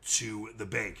run it to the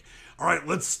bank. All right,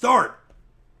 let's start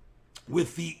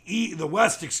with the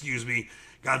West,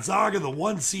 Gonzaga, the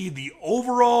 1 seed, the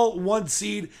overall 1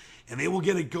 seed, and they will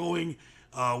get it going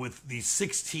with the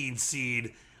 16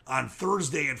 seed on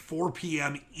Thursday at 4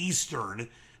 p.m. Eastern.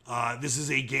 This is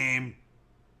a game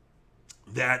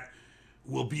that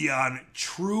will be on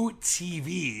True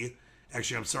TV.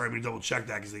 Actually, I'm sorry, I'm going to double check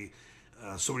that because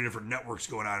so many different networks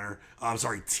going on here. I'm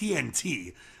sorry,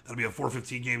 TNT. That'll be a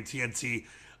 4:15 game, TNT,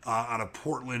 out of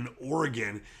Portland,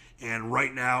 Oregon. And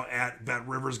right now at Bet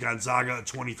Rivers, Gonzaga, a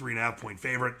 23.5 point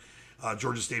favorite.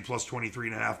 Georgia State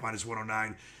 +23.5,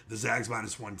 -109. The Zags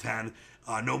 -110.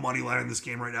 No money line in this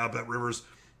game right now at Bet Rivers.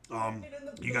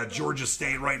 You got Georgia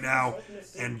State right now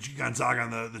and Gonzaga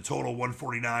on the total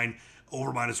 149,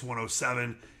 over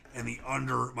 -107, and the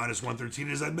under -113.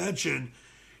 As I mentioned,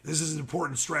 this is an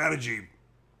important strategy.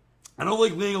 I don't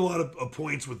like laying a lot of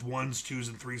points with 1s, 2s,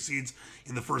 and 3 seeds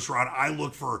in the first round. I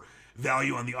look for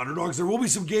value on the underdogs. There will be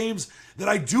some games that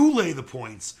I do lay the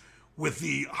points with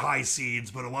the high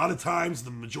seeds, but a lot of times, the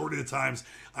majority of the times,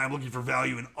 I'm looking for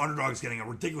value in underdogs getting a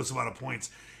ridiculous amount of points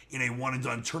in a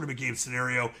one-and-done tournament game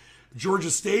scenario.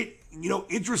 Georgia State,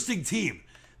 interesting team.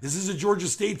 This is a Georgia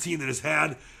State team that has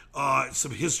had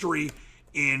some history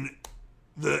in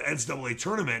the NCAA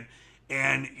tournament,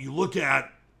 and you look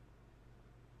at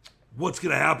what's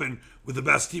going to happen with the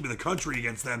best team in the country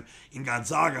against them in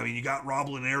Gonzaga. I mean, you got Rob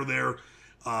Lanier there.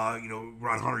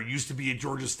 Ron Hunter used to be at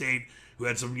Georgia State, who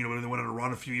had some, they went on a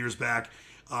run a few years back.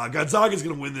 Gonzaga is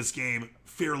going to win this game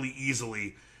fairly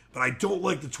easily, but I don't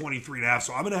like the 23.5.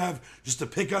 So I'm going to have just a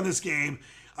pick on this game.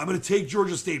 I'm going to take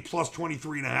Georgia State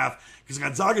 +23.5 because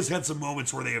Gonzaga's had some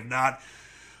moments where they have not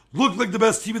looked like the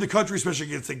best team in the country, especially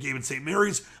against that game in St.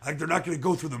 Mary's. I think they're not going to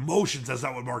go through the motions. That's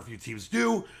not what Markview teams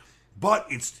do. But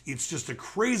it's just a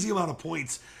crazy amount of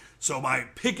points. So my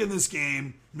pick in this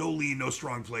game, no lead, no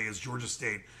strong play, is Georgia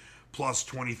State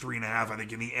 +23.5. I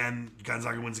think in the end,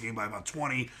 Gonzaga wins the game by about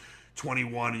 20,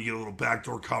 21, and you get a little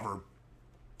backdoor cover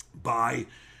by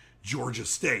Georgia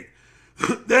State.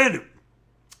 Then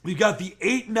we've got the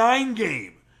 8-9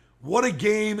 game. What a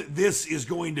game this is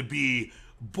going to be.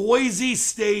 Boise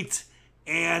State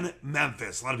and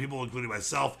Memphis. A lot of people, including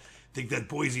myself, think that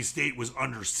Boise State was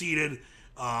underseeded.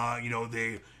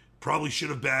 They probably should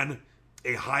have been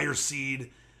a higher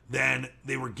seed than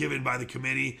they were given by the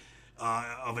committee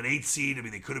of an 8 seed. I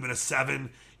mean, they could have been a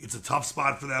 7. It's a tough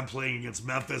spot for them playing against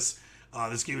Memphis.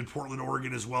 This game in Portland,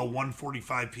 Oregon as well,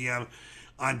 1:45 p.m.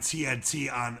 on TNT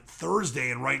on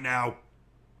Thursday. And right now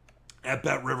at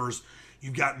Bet Rivers,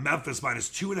 you've got Memphis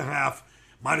 -2.5,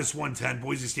 -110.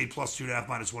 Boise State +2.5,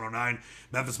 -109.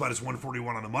 Memphis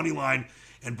 -141 on the money line.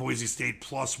 And Boise State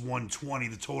 +120.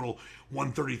 The total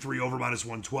 133 over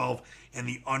 -112, and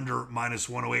the under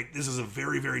 -108. This is a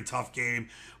very, very tough game.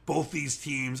 Both these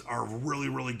teams are really,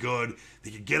 really good. They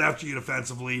can get after you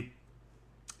defensively.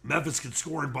 Memphis can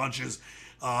score in bunches.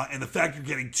 And the fact you're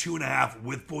getting 2.5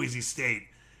 with Boise State,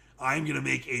 I'm going to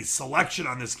make a selection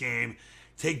on this game.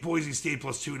 Take Boise State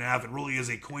 +2.5. It really is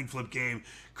a coin flip game.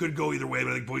 Could go either way,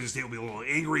 but I think Boise State will be a little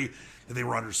angry that they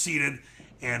were underseeded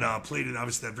and played in,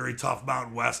 obviously, that very tough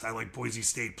Mountain West. I like Boise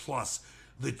State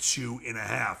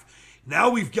 +2.5. Now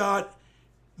we've got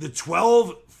the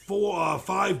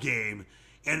 12-5 game,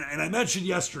 and I mentioned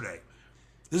yesterday,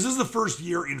 this is the first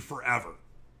year in forever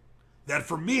that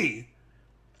for me,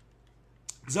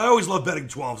 because I always love betting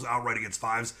 12s outright against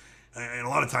 5s, and a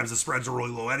lot of times the spreads are really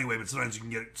low anyway, but sometimes you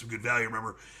can get some good value.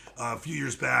 Remember, a few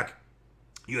years back,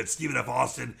 you had Stephen F.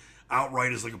 Austin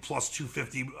outright as like a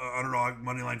 +250 underdog,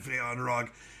 moneyline underdog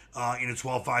in a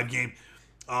 12-5 game.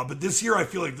 But this year, I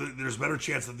feel like there's a better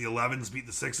chance that the 11s beat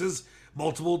the 6s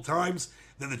multiple times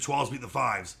than the 12s beat the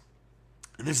 5s.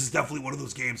 And this is definitely one of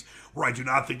those games where I do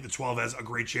not think the 12 has a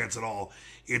great chance at all.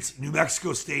 It's New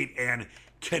Mexico State and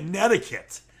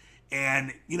Connecticut.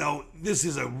 And, this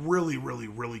is a really, really,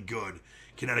 really good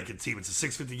Connecticut team. It's a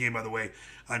 6:50 game, by the way,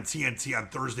 on TNT on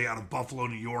Thursday out of Buffalo,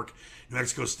 New York. New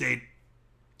Mexico State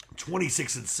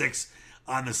 26-6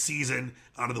 on the season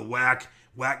out of the WAC.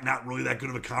 WAC not really that good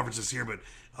of a conference this year, but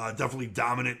definitely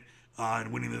dominant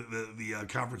in winning the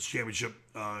conference championship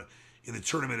in the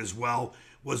tournament as well,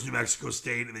 was New Mexico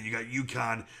State. And then you got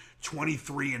UConn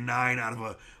 23-9 out of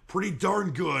a pretty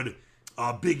darn good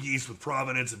Big East with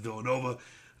Providence and Villanova.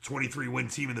 23-win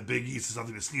team in the Big East is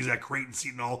something to sneeze at. Creighton,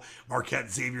 Seton Hall, Marquette,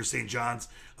 Xavier, St. John's,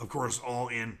 of course, all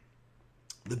in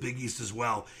the Big East as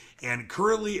well. And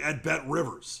currently at Bet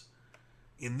Rivers,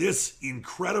 in this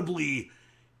incredibly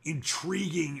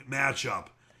intriguing matchup,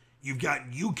 you've got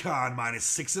UConn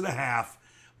 -6.5,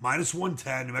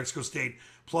 -110, New Mexico State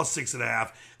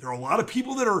 +6.5. There are a lot of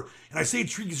people that are, and I say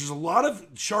intriguing, there's a lot of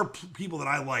sharp people that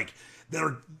I like that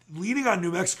are leaning on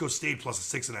New Mexico State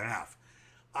 +6.5.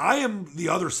 I am the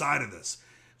other side of this.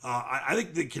 I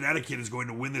think that Connecticut is going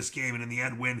to win this game and in the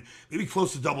end win maybe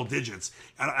close to double digits.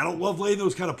 I don't love laying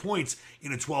those kind of points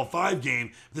in a 12-5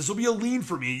 game. This will be a lean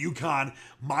for me. UConn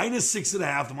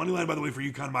 -6.5. The money line, by the way, for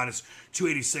UConn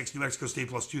 -286. New Mexico State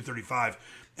 +235.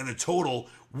 And the total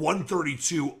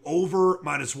 132 over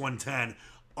 -110,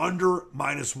 under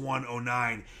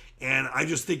 -109. And I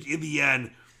just think in the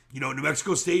end, New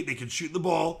Mexico State, they can shoot the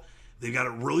ball. They've got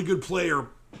a really good player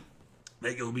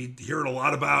that you'll be hearing a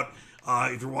lot about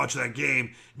if you're watching that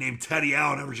game, named Teddy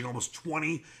Allen, averaging almost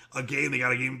 20 a game. They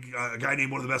got a guy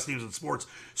named one of the best names in sports,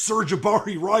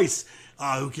 Sir'Jabari Rice,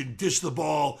 who can dish the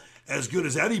ball as good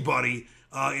as anybody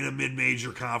in a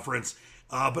mid-major conference.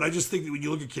 But I just think that when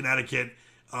you look at Connecticut,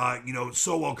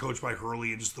 so well coached by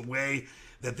Hurley, and just the way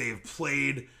that they have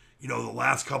played, the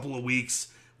last couple of weeks,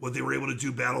 what they were able to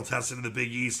do battle tested in the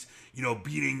Big East,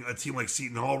 beating a team like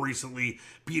Seton Hall recently,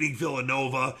 beating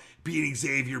Villanova, beating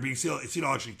Xavier, beating Seton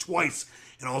Hall actually twice,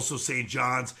 and also St.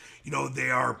 John's.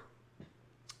 They are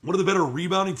one of the better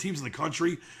rebounding teams in the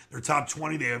country. They're top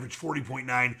 20. They average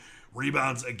 40.9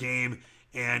 rebounds a game.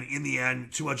 And in the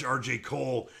end, too much R.J.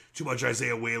 Cole, too much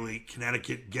Isaiah Whaley.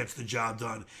 Connecticut gets the job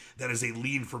done. That is a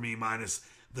lean for me, minus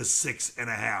the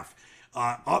 6.5.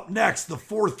 Up next, the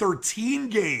 4:13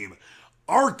 game.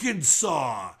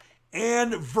 Arkansas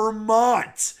and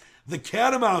Vermont, the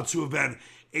Catamounts, who have been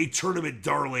a tournament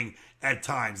darling at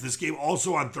times. This game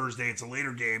also on Thursday. It's a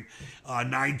later game,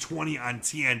 9:20 on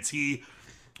TNT,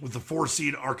 with the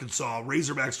 4-seed Arkansas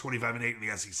Razorbacks 25-8 in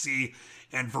the SEC,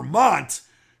 and Vermont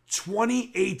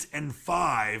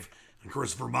 28-5. Of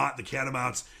course, Vermont, the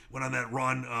Catamounts, went on that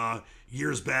run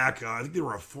years back. I think they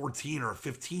were a 14 or a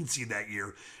 15 seed that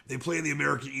year. They play in the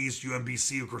America East.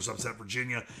 UMBC, of course, upset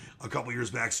Virginia a couple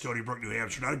years back. Stony Brook, New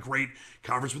Hampshire. Not a great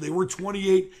conference, but they were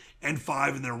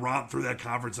 28-5 in their romp through that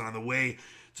conference. And on the way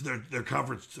to their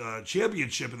conference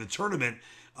championship in the tournament,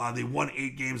 they won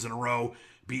 8 games in a row,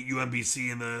 beat UMBC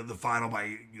in the final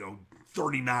by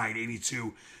 39,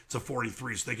 82 to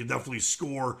 43. So they can definitely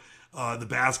score the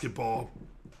basketball.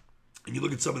 And you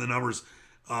look at some of the numbers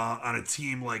on a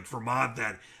team like Vermont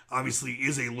that obviously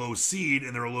is a low seed,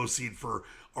 and they're a low seed for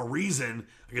a reason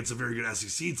against a very good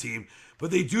SEC team,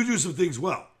 but they do some things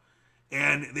well.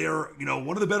 And they're,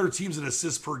 one of the better teams in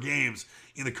assists per games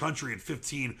in the country at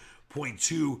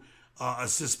 15.2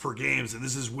 assists per games. And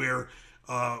this is where,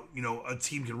 a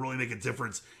team can really make a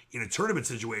difference in a tournament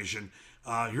situation.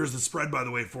 Here's the spread, by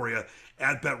the way, for you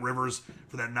at Bet Rivers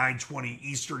for that 9:20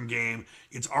 Eastern game.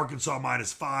 It's Arkansas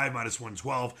 -5,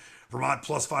 -112. Vermont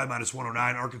 +5,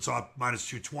 -109. Arkansas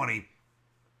 -220.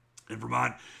 And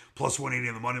Vermont +180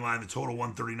 on the money line. The total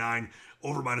 139,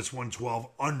 over -112,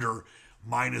 under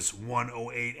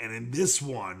 -108. And in this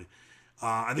one,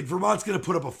 I think Vermont's going to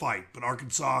put up a fight. But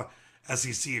Arkansas,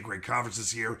 SEC, a great conference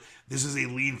this year. This is a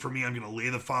lean for me. I'm going to lay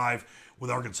the 5 with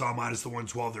Arkansas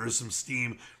 -112. There is some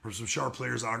steam from some sharp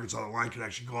players. Arkansas, the line could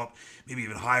actually go up, maybe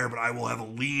even higher. But I will have a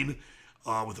lean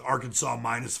with Arkansas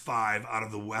 -5 out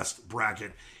of the West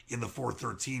bracket in the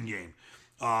 4:13 game.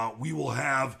 We will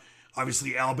have,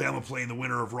 obviously, Alabama playing the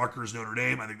winner of Rutgers Notre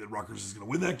Dame. I think that Rutgers is going to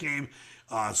win that game.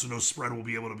 So no spread will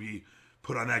be able to be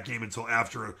put on that game until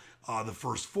after the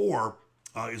first 4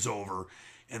 is over.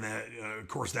 And then, of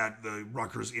course, the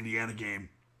Rutgers-Indiana game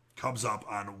comes up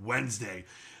on Wednesday.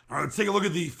 All right, let's take a look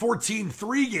at the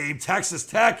 14-3 game. Texas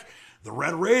Tech, the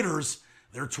Red Raiders,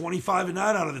 they're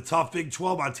 25-9 out of the tough Big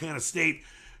 12. Montana State,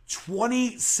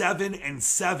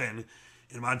 27-7.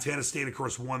 And Montana State, of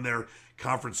course, won their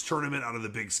conference tournament out of the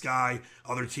Big Sky.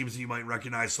 Other teams that you might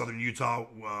recognize: Southern Utah,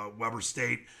 Weber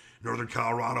State, Northern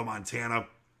Colorado, Montana.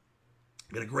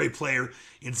 Got a great player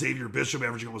in Xavier Bishop,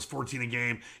 averaging almost 14 a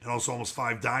game and also almost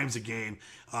 5 dimes a game.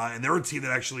 And they're a team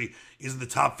that actually is in the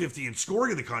top 50 in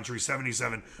scoring in the country,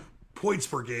 77 points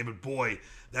per game. But boy,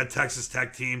 that Texas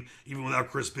Tech team, even without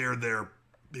Chris Baird there,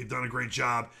 they've done a great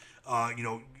job.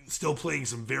 Still playing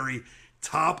some very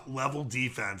top-level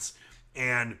defense.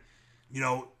 And,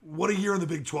 What a year in the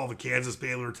Big 12 with Kansas,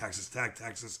 Baylor, Texas Tech,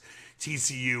 Texas,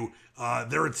 TCU.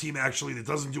 They're a team actually that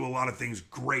doesn't do a lot of things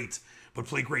great, but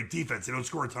play great defense. They don't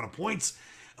score a ton of points.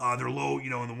 They're low, in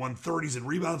the 130s in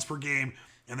rebounds per game,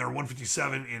 and they're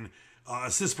 157 in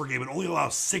assists per game, and only allow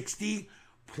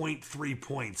 60.3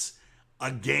 points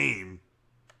a game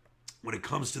when it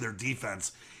comes to their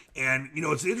defense. And,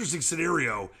 it's an interesting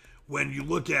scenario when you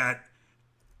look at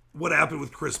what happened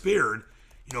with Chris Beard.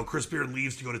 Chris Beard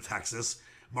leaves to go to Texas.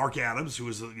 Mark Adams, who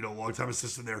was a longtime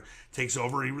assistant there, takes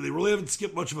over. They really haven't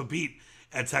skipped much of a beat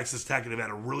at Texas Tech and have had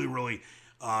a really, really,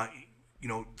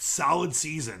 solid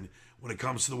season when it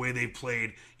comes to the way they've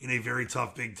played in a very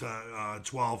tough Big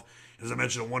 12. As I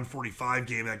mentioned, a 145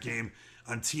 game, that game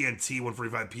on TNT,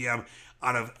 1:45 p.m.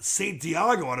 out of San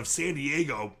Diego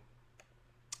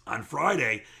on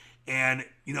Friday. And,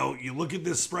 you look at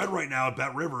this spread right now at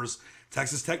Bet Rivers,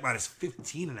 Texas Tech minus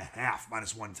 15.5,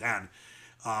 minus 110.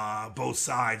 Both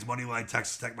sides, money line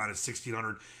Texas Tech minus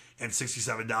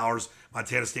 $1,667.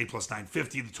 Montana State plus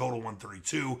 950. The total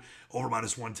 132. Over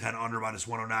minus 110. Under minus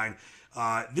 109.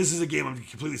 This is a game I'm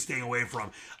completely staying away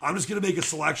from. I'm just going to make a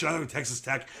selection. I think Texas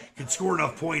Tech can score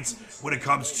enough points when it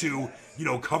comes to,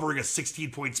 covering a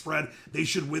 16-point spread. They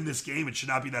should win this game. It should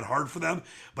not be that hard for them.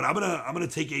 But I'm gonna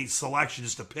take a selection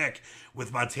just to pick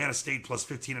with Montana State plus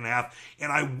 15.5.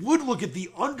 And I would look at the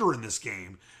under in this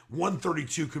game.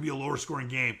 132 could be a lower scoring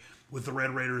game with the Red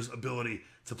Raiders' ability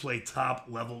to play top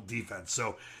level defense.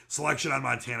 So selection on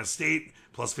Montana State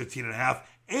plus 15.5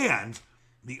 and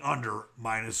the under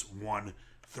minus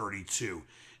 132.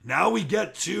 Now we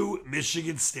get to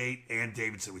Michigan State and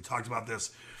Davidson. We talked about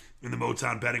this in the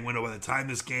Motown betting window. By the time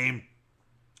this game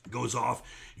goes off,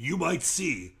 you might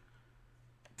see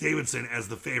Davidson as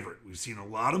the favorite. We've seen a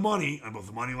lot of money on both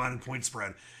the money line and point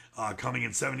spread coming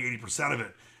in 70-80% of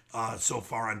it so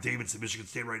far on Davidson. Michigan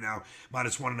State right now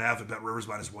minus 1.5 at Bet Rivers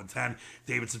minus 110.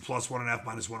 Davidson plus 1.5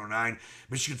 minus 109.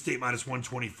 Michigan State minus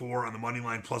 124 on the money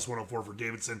line plus 104 for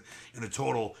Davidson. And the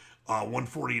total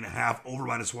 140.5 over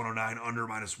minus 109 under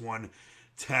minus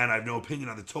 110. I have no opinion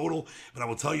on the total, but I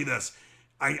will tell you this.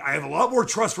 I have a lot more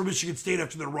trust for Michigan State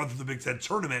after their run through the Big Ten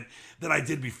tournament than I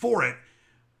did before it,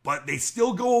 but they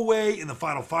still go away in the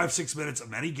final 5-6 minutes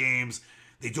of many games.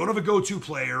 They don't have a go-to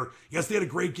player. Yes, they had a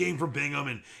great game from Bingham,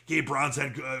 and Gabe Brown's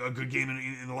had a good game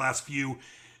in the last few.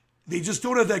 They just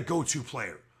don't have that go-to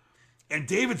player. And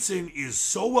Davidson is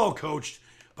so well coached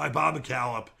by Bob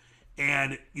McCallop,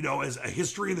 and, as a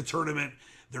history in the tournament,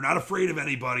 they're not afraid of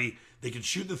anybody. They can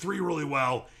shoot the three really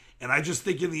well, and I just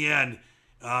think in the end,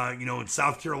 in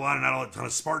South Carolina, not a ton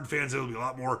of Spartan fans. There'll be a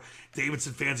lot more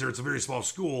Davidson fans there. It's a very small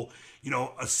school.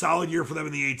 A solid year for them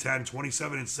in the A-10,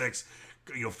 27-6.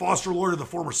 Foster Loyer, the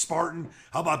former Spartan.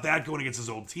 How about that going against his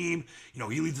old team?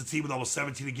 He leads the team with almost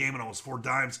 17 a game and almost 4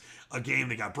 dimes a game.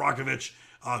 They got Brockovich,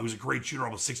 who's a great shooter,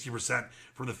 almost 60%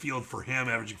 from the field for him,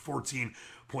 averaging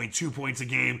 14.2 points a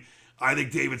game. I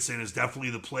think Davidson is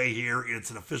definitely the play here. It's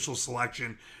an official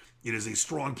selection. It is a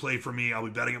strong play for me. I'll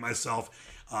be betting it myself.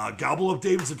 Gobble up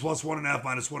Davidson plus 1.5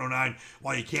 minus 109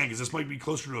 while you can, because this might be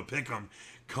closer to a pick'em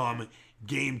come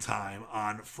game time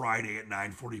on Friday at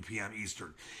 9:40 p.m.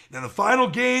 Eastern. Now the final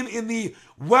game in the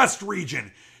West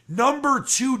region, number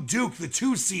 2 Duke, the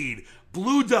 2 seed,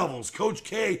 Blue Devils, Coach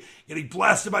K getting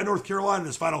blasted by North Carolina in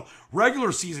his final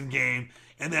regular season game,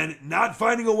 and then not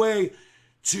finding a way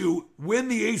to win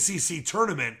the ACC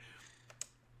tournament.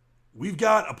 We've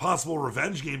got a possible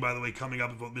revenge game, by the way, coming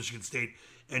up if both Michigan State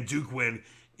and Duke win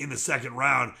in the second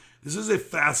round. This is a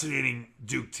fascinating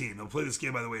Duke team. They'll play this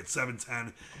game, by the way, at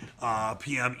 7:10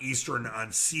 p.m. Eastern on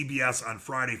CBS on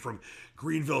Friday from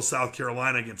Greenville, South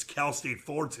Carolina against Cal State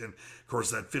Fullerton. Of course,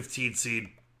 that 15 seed.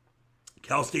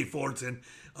 Cal State Fullerton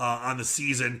on the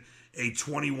season, a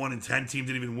 21-10 team,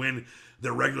 didn't even win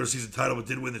their regular season title, but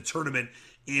did win the tournament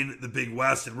in the Big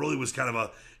West, and really was kind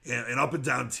of an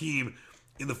up-and-down team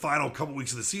in the final couple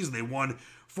weeks of the season. They won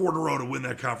 4 in a row to win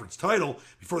that conference title.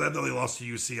 Before that, though, they lost to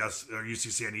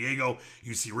UC San Diego,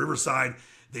 UC Riverside.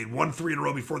 They'd won 3 in a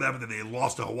row before that, but then they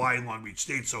lost to Hawaii and Long Beach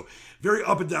State. So very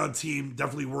up-and-down team,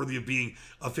 definitely worthy of being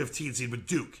a 15 seed. But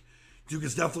Duke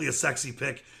is definitely a sexy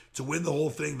pick to win the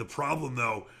whole thing. The problem,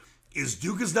 though, is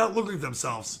Duke is not looking at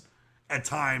themselves at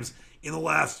times in the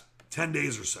last 10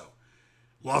 days or so.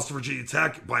 Lost to Virginia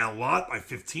Tech by a lot, by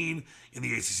 15 in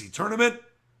the ACC tournament.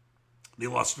 They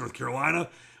lost to North Carolina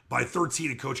by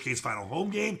 13 in Coach K's final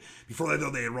home game. Before that, though,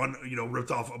 they had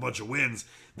ripped off a bunch of wins.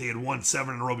 They had won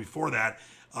 7 in a row before that.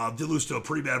 Did lose to a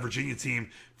pretty bad Virginia team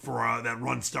for that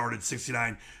run started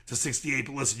 69-68.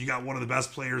 But listen, you got one of the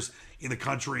best players in the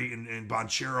country in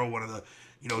Bonchero, one of the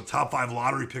top 5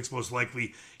 lottery picks most likely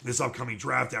in this upcoming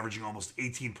draft, averaging almost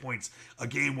 18 points a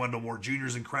game. Wendell Moore Jr.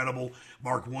 is incredible.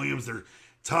 Mark Williams, they're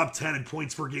top 10 in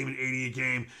points per game at 80 a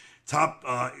game. Top,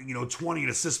 20 in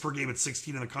assists per game at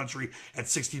 16 in the country at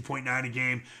 60.9 a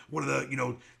game. One of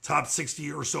the, top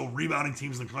 60 or so rebounding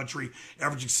teams in the country,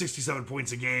 averaging 67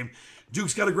 points a game.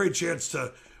 Duke's got a great chance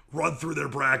to run through their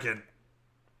bracket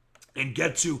and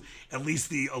get to at least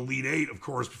the Elite Eight, of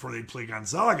course, before they play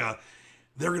Gonzaga.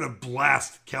 They're going to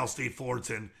blast Cal State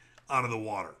Fullerton out of the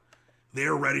water.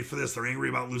 They're ready for this. They're angry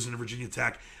about losing to Virginia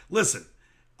Tech. Listen,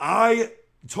 I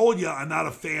told you I'm not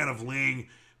a fan of laying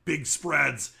big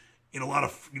spreads in a lot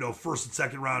of, first and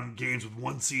second round games with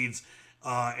 1 seeds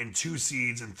and 2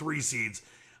 seeds and 3 seeds.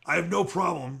 I have no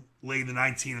problem laying the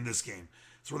 19 in this game.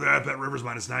 So where they're at, Bet Rivers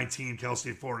 -19, Cal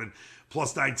State Fullerton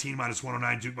 +19,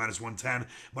 -109, Duke -110,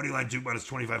 Moneyline Duke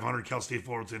 -2,500, Cal State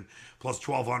Fullerton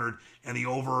 +1,200, and the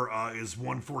over is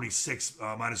 146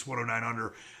 -109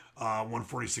 under,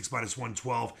 146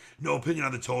 -112. No opinion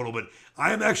on the total, but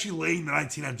I am actually laying the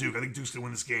 19 on Duke. I think Duke's going to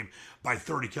win this game by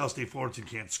 30. Cal State Fullerton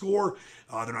can't score.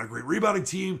 They're not a great rebounding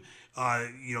team.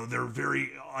 They're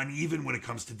very uneven when it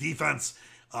comes to defense.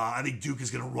 I think Duke is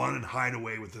going to run and hide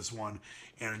away with this one,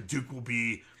 and Duke will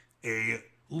be a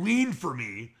lean for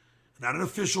me, not an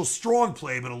official strong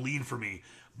play, but a lean for me,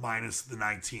 minus the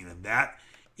 19. And that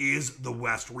is the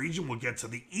West region. We'll get to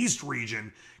the East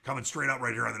region coming straight out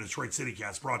right here on the Detroit City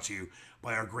Cast, brought to you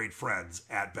by our great friends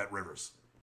at Bet Rivers.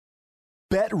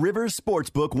 Bet Rivers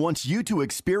Sportsbook wants you to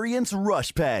experience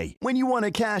Rush Pay. When you want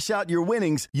to cash out your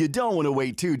winnings, you don't want to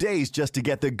wait 2 days just to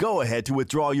get the go-ahead to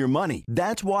withdraw your money.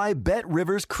 That's why Bet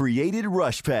Rivers created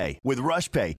Rush Pay. With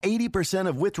Rush Pay, 80%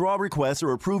 of withdrawal requests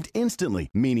are approved instantly,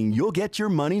 meaning you'll get your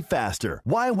money faster.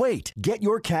 Why wait? Get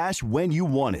your cash when you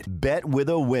want it. Bet with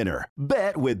a winner.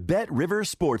 Bet with Bet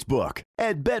Rivers Sportsbook.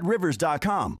 At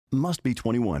BetRivers.com. Must be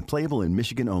 21. Playable in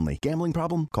Michigan only. Gambling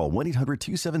problem? Call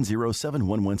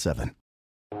 1-800-270-7117.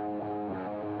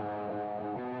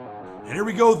 And here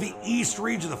we go, the East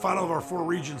region, the final of our 4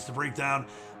 regions to break down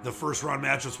the first round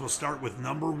matchups. We'll start with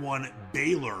number 1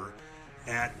 Baylor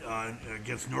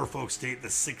against Norfolk State, the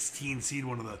 16 seed.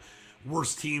 One of the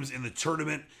worst teams in the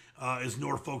tournament is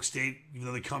Norfolk State, even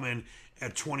though they come in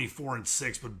at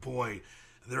 24-6. But boy,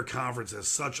 their conference has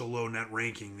such a low net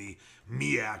ranking. The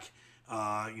MEAC,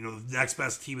 the next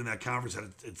best team in that conference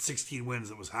had 16 wins.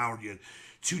 It was Howard. You had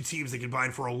 2 teams that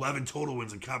combined for 11 total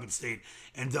wins in Coppin State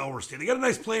and Delaware State. They got a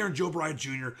nice player in Joe Bryant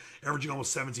Jr., averaging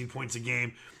almost 17 points a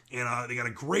game. And they got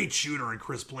a great shooter in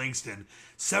Chris Blankston,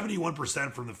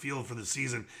 71% from the field for the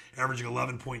season, averaging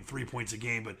 11.3 points a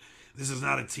game. But this is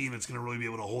not a team that's going to really be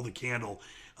able to hold a candle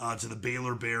to the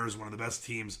Baylor Bears, one of the best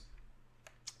teams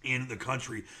in the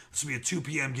country. This will be a 2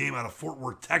 p.m. game out of Fort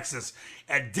Worth, Texas,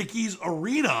 at Dickies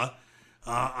Arena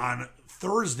on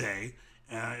Thursday.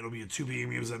 It'll be a 2 p.m.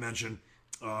 game, as I mentioned,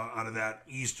 out of that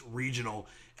East Regional.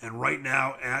 And right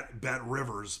now at Bet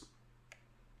Rivers,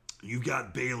 you've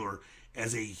got Baylor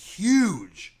as a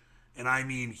huge, and I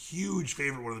mean huge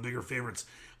favorite, one of the bigger favorites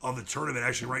of the tournament.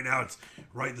 Actually, right now it's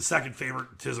the second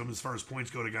favoritism as far as points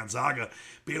go to Gonzaga.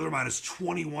 Baylor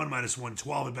 -21,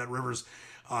 -112 at Bet Rivers.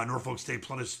 Norfolk State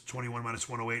 +21,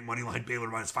 -108. Moneyline Baylor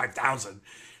 -5,000.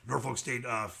 Norfolk State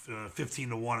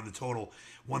 15-1 in the total.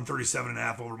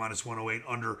 137.5 over -108,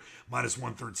 under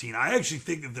 -113. I actually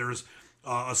think that there's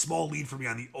a small lead for me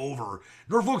on the over.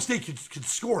 Norfolk State can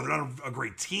score. They're not a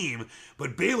great team,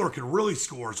 but Baylor can really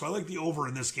score. So I like the over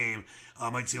in this game.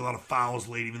 Might see a lot of fouls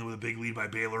late, even with a big lead by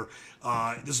Baylor.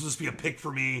 This will just be a pick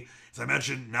for me. As I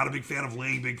mentioned, not a big fan of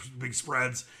laying big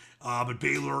spreads, but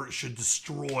Baylor should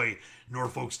destroy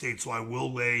Norfolk State. So I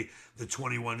will lay the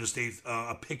 21, just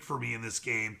a pick for me in this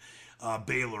game.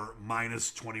 Baylor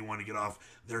 -21 to get off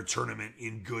their tournament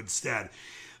in good stead.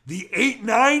 The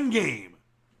 8-9 game,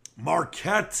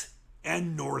 Marquette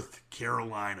and North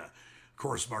Carolina. Of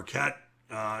course, Marquette,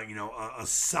 a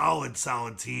solid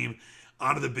team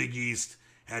out of the Big East,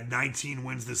 had 19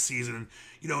 wins this season.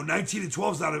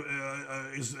 19-12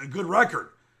 is a good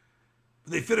record.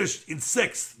 They finished in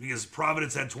 6th because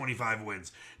Providence had 25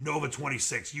 wins, Nova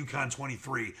 26, UConn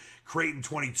 23, Creighton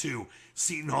 22,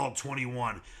 Seton Hall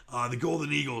 21. The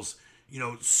Golden Eagles,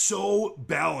 so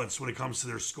balanced when it comes to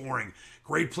their scoring.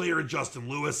 Great player in Justin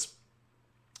Lewis.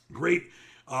 Great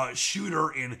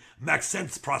shooter in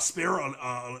Maxence Prosper,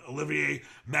 Olivier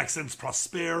Maxence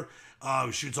Prosper,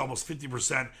 who shoots almost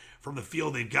 50% from the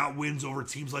field. They've got wins over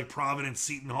teams like Providence,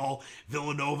 Seton Hall,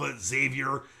 Villanova,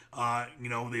 Xavier.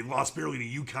 They lost barely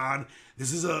to UConn.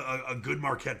 This is a good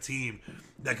Marquette team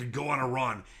that could go on a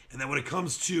run. And then when it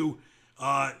comes to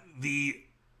the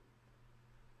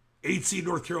 8 seed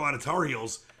North Carolina Tar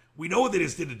Heels, we know what they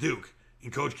just did to Duke.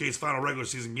 in Coach K's final regular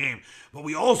season game. But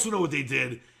we also know what they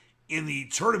did in the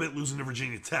tournament, losing to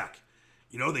Virginia Tech.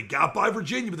 You know, they got by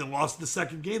Virginia, but then lost the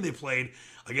second game they played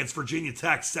against Virginia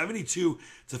Tech, 72-59.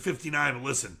 But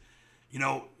listen, you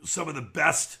know, some of the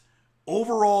best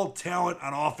overall talent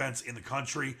on offense in the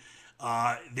country.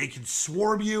 They can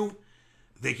swarm you.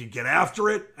 They can get after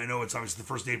it. I know it's obviously the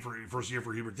first year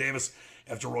for Hubert Davis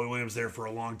after Roy Williams there for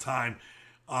a long time.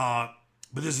 But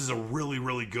this is a really,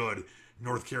 really good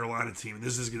North Carolina team. And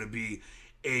this is going to be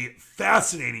a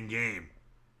fascinating game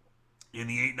in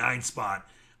the 8-9 spot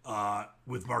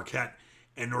with Marquette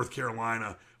and North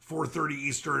Carolina. 4:30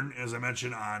 Eastern, as I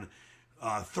mentioned, on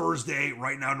Thursday.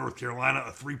 Right now, North Carolina,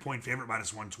 a 3-point favorite,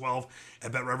 -112.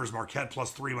 At Bet Rivers, Marquette,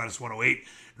 +3, -108.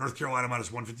 North Carolina,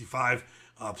 -155,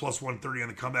 +130 on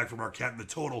the comeback for Marquette. And the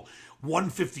total,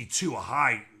 152,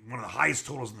 one of the highest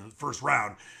totals in the first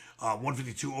round.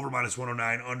 152 over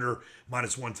 -109, under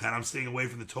 -110. I'm staying away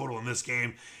from the total in this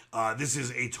game. This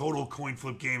is a total coin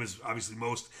flip game, as obviously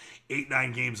most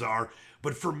 8-9 games are.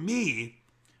 But for me,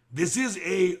 this is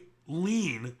a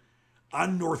lean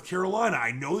on North Carolina.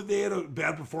 I know that they had a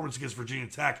bad performance against Virginia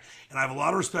Tech, and I have a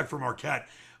lot of respect for Marquette,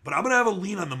 but I'm going to have a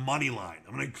lean on the money line.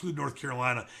 I'm going to include North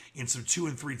Carolina in some 2-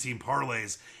 and 3-team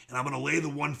parlays, and I'm going to lay the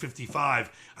 155.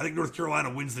 I think North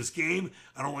Carolina wins this game.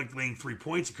 I don't like laying 3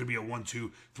 points. It could be a 1,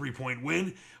 2, 3-point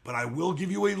win, but I will give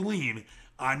you a lean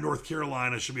on North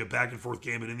Carolina. It should be a back-and-forth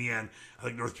game, and in the end, I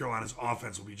think North Carolina's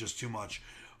offense will be just too much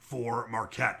for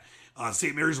Marquette.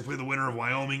 St. Mary's will play the winner of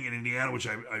Wyoming and Indiana, which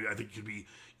I think could be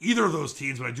either of those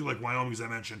teams, but I do like Wyoming, as I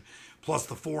mentioned, plus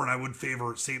the 4, and I would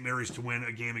favor St. Mary's to win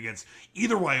a game against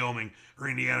either Wyoming or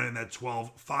Indiana in that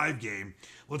 12-5 game.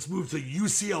 Let's move to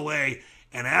UCLA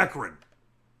and Akron,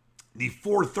 the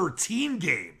 4-13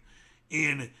 game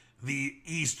in the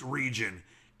East region.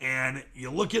 And you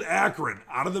look at Akron,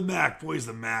 out of the MAC, boys,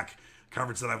 the MAC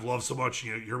conference that I've loved so much.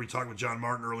 You heard me talking with John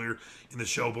Martin earlier in the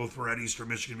show. Both were at Eastern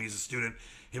Michigan. Me as a student,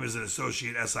 him as an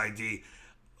associate, SID.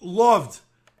 Loved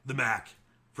the MAC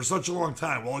for such a long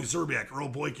time. Wally Zerbiak, Earl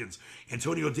Boykins,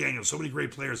 Antonio Daniels, so many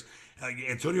great players.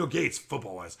 Antonio Gates,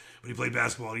 football-wise, when he played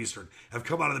basketball at Eastern, have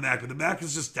come out of the MAC. But the MAC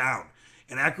is just down.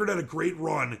 And Akron had a great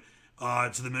run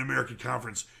to the Mid-American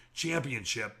Conference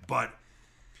Championship, but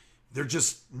they're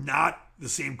just not the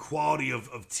same quality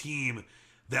of team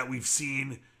that we've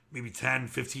seen maybe 10,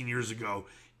 15 years ago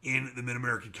in the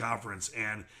Mid-American Conference.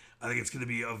 And I think it's going to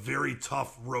be a very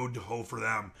tough road to hoe for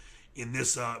them in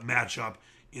this matchup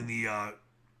in the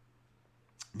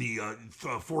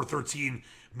 4-13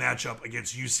 matchup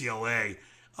against UCLA.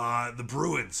 The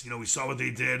Bruins, we saw what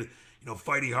they did,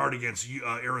 fighting hard against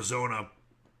Arizona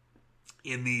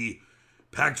in the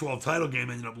Pac-12 title game,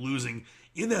 ended up losing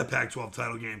in that Pac-12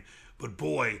 title game. But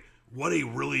boy, what a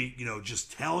really,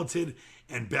 just talented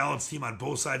and balanced team on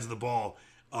both sides of the ball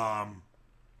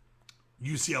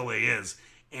UCLA is.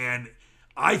 And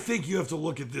I think you have to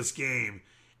look at this game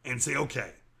and say,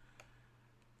 okay,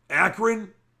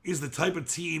 Akron is the type of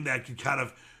team that can kind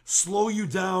of slow you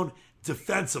down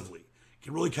defensively,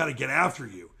 can really kind of get after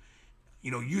you.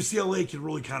 UCLA can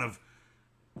really kind of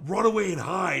run away and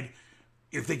hide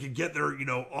if they can get their,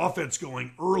 offense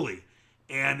going early.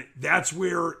 And that's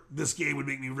where this game would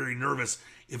make me very nervous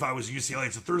if I was UCLA.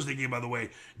 It's a Thursday game, by the way,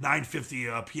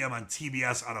 9:50 p.m. on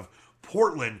TBS out of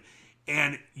Portland.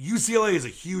 And UCLA is a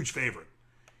huge favorite.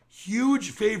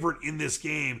 Huge favorite in this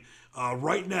game.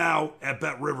 Right now at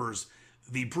Bet Rivers,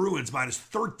 the Bruins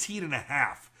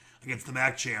 -13.5 against the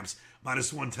MAC champs.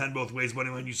 -110 both ways.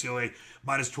 Moneyline UCLA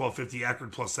 -1250.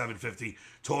 Akron +750.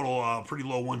 Total pretty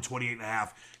low,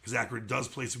 128.5, because Akron does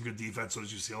play some good defense, so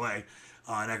does UCLA.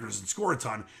 And Akron doesn't score a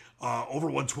ton. Over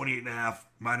 128.5,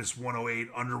 -108.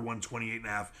 Under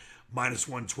 128.5,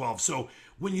 -112. So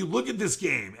when you look at this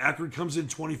game, Akron comes in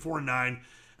 24-9.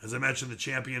 As I mentioned, the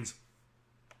champions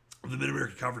of the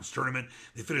Mid-American Conference Tournament.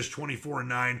 They finished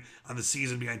 24-9 on the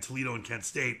season behind Toledo and Kent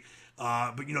State.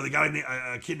 But, they got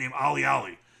a kid named Ali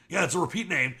Ali. Yeah, it's a repeat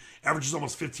name. Averages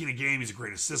almost 15 a game. He's a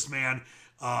great assist man.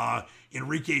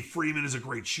 Enrique Freeman is a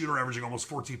great shooter, averaging almost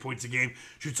 14 points a game.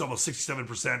 Shoots almost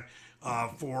 67%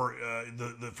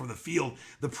 from the field.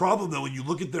 The problem, though, when you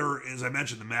look at their, as I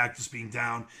mentioned, the MAC just being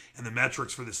down and the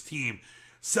metrics for this team,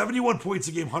 71 points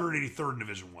a game, 183rd in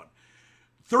Division I.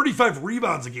 35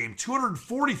 rebounds a game,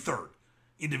 243rd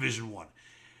in Division I.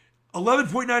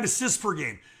 11.9 assists per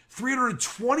game,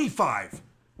 325,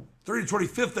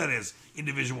 325th that is, in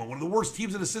Division I. One of the worst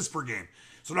teams in assists per game.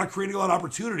 So not creating a lot of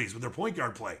opportunities with their point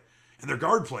guard play and their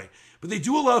guard play. But they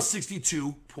do allow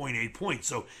 62.8 points.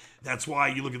 So that's why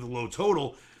you look at the low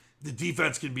total. The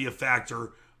defense can be a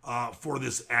factor for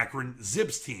this Akron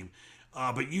Zips team.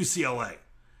 But UCLA,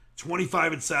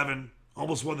 25-7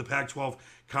 almost won the Pac-12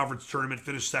 conference tournament,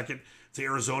 finished second to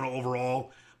Arizona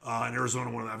overall. And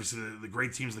Arizona, one of obviously the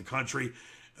great teams in the country.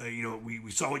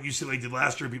 We saw what UCLA did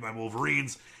last year, beat by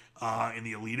Wolverines in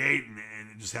the Elite Eight,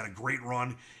 and just had a great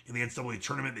run in the NCAA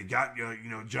tournament. They got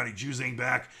Johnny Juzang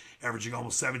back, averaging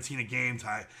almost 17 a game.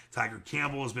 Tiger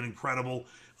Campbell has been incredible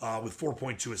with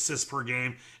 4.2 assists per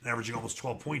game and averaging almost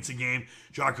 12 points a game.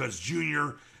 Jock Hutz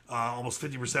Jr., almost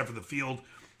 50% from the field,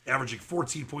 averaging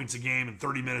 14 points a game in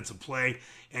 30 minutes of play.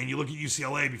 And you look at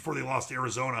UCLA, before they lost to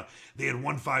Arizona, they had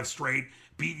won 5 straight,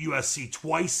 beat USC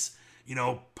twice,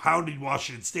 pounded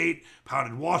Washington State,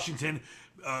 pounded Washington,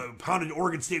 pounded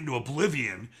Oregon State into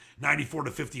oblivion,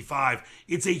 94-55.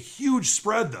 It's a huge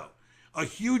spread, though. A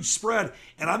huge spread.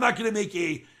 And I'm not going to make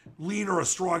a lean or a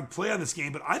strong play on this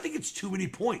game, but I think it's too many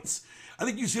points. I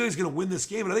think UCLA is going to win this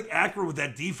game, and I think Akron with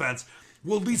that defense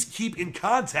will at least keep in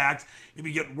contact,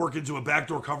 maybe work into a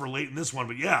backdoor cover late in this one.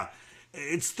 But yeah,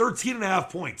 it's 13.5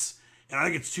 points, and I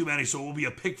think it's too many, so it will be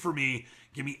a pick for me.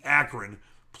 Give me Akron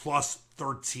plus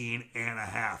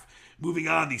 13.5. Moving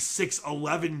on, the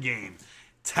 6-11 game.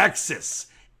 Texas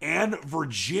and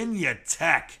Virginia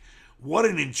Tech. What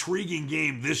an intriguing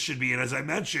game this should be. And as I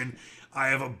mentioned, I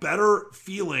have a better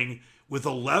feeling with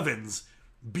 11s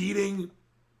beating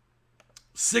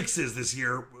 6s this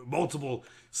year, multiple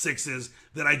 6s,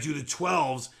 than I do the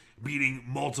 12s beating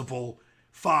multiple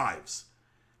 5s.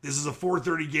 This is a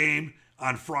 4:30 game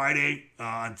on Friday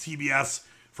on TBS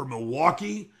for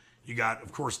Milwaukee. You got,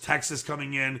 of course, Texas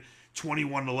coming in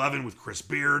 21-11 with Chris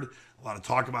Beard. A lot of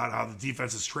talk about how the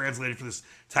defense is translated for this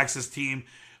Texas team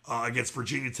against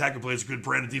Virginia Tech, who plays a good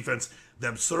brand of defense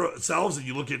themselves. And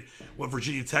you look at what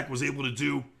Virginia Tech was able to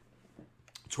do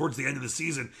towards the end of the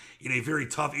season in a very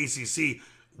tough ACC,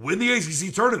 win the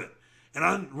ACC tournament. And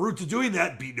en route to doing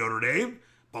that, beat Notre Dame,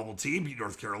 bubble team, beat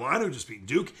North Carolina, who just beat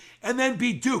Duke, and then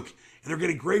beat Duke. And they're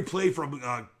getting great play from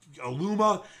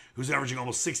Aluma, who's averaging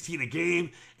almost 16 a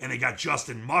game. And they got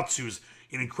Justin Mutz, who's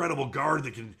an incredible guard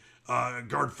that can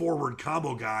guard forward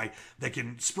combo guy that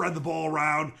can spread the ball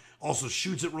around, also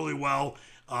shoots it really well.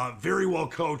 Very well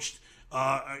coached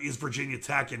is Virginia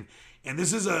Tech. And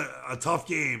this is a tough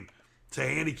game to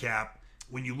handicap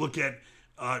when you look at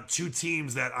two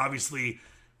teams that obviously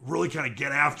really kind of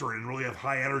get after it and really have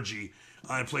high energy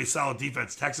and play solid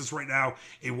defense. Texas right now,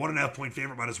 a 1.5 point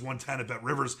favorite, minus 110 at Bet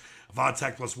Rivers.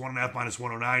 Vodtech plus 1.5, minus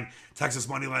 109. Texas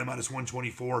Moneyline, minus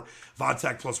 124.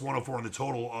 Vodtech plus 104 on the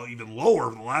total, even lower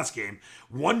than the last game.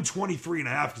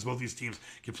 123.5, because both these teams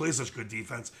can play such good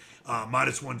defense.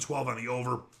 Minus 112 on the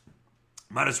over.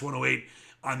 Minus 108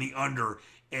 on the under.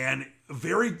 And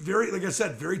very, very, like I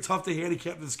said, very tough to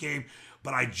handicap this game.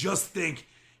 But I just think,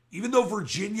 even though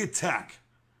Virginia Tech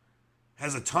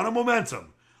has a ton of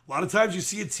momentum, a lot of times you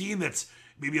see a team that's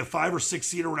maybe a 5 or 6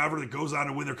 seed or whatever that goes on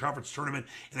to win their conference tournament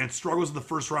and then struggles in the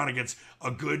first round against a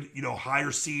good,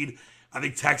 higher seed. I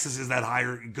think Texas is that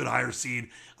good higher seed.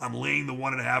 I'm laying the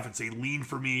 1.5. It's a lean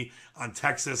for me on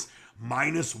Texas,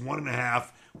 minus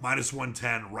 1.5, minus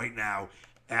 110 right now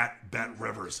at Bet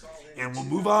Rivers. And we'll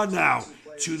move on now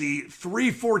to the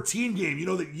 3-14 game. You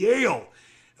know that Yale,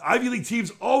 Ivy League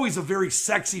team's always a very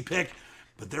sexy pick,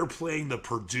 but they're playing the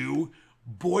Purdue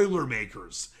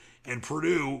Boilermakers. And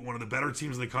Purdue, one of the better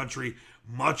teams in the country,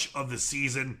 much of the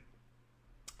season.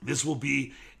 This will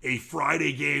be a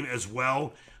Friday game as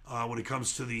well when it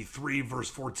comes to the 3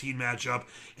 versus 14 matchup.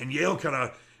 And Yale kind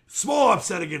of small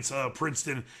upset against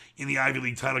Princeton in the Ivy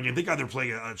League title game. Thank God they're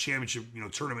playing a championship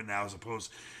tournament now as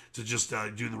opposed to just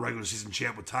doing the regular season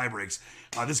champ with tie breaks.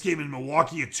 This game in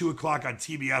Milwaukee at 2 o'clock on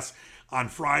TBS on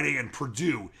Friday. And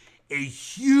Purdue, a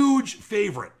huge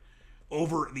favorite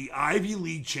over the Ivy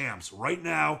League champs. Right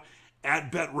now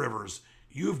at Bet Rivers,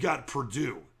 you've got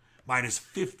Purdue minus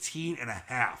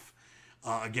 15.5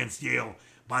 against Yale.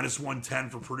 Minus 110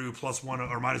 for Purdue, plus 1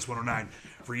 or minus 109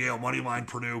 for Yale. Money line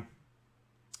Purdue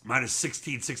minus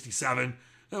 1667.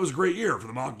 That was a great year for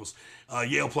the Mongols.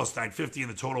 Yale plus 950 in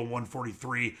the total,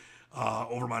 143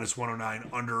 over minus 109,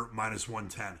 under minus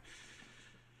 110.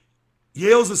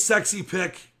 Yale's a sexy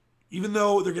pick. Even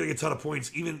though they're getting a ton of points,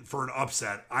 even for an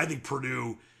upset, I think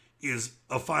Purdue is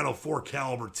a Final Four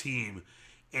caliber team.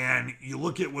 And you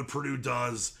look at what Purdue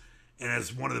does, and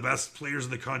as one of the best players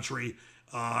in the country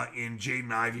in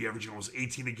Jaden Ivey, averaging almost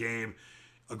 18 a game,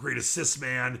 a great assist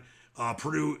man.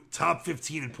 Purdue top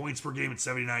 15 in points per game at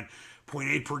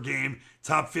 79.8 per game,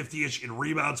 top 50-ish in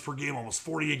rebounds per game, almost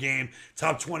 40 a game,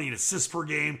 top 20 in assists per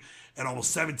game, and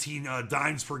almost 17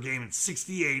 dimes per game, and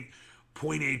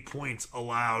 68.8 points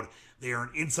allowed. They are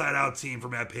an inside-out team for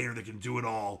Matt Painter that can do it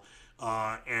all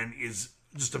and is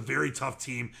just a very tough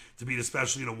team to beat,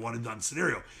 especially in a one-and-done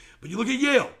scenario. But you look at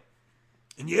Yale.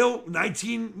 And Yale,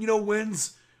 19,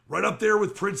 wins, right up there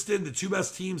with Princeton, the two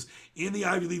best teams in the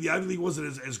Ivy League. The Ivy League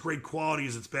wasn't as great quality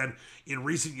as it's been in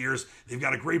recent years. They've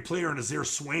got a great player in Nazir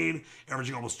Swain,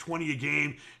 averaging almost 20 a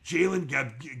game. Jalen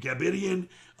Gabidian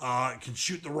can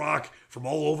shoot the rock from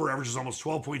all over, averages almost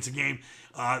 12 points a game.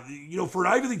 For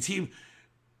an Ivy League team,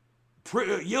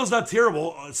 Yale's not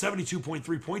terrible,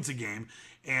 72.3 points a game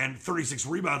and 36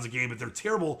 rebounds a game, but they're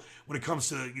terrible when it comes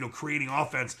to, creating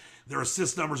offense. Their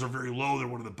assist numbers are very low. They're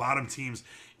one of the bottom teams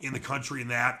in the country in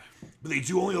that, but they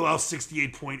do only allow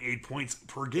 68.8 points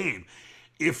per game.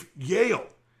 If Yale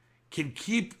can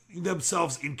keep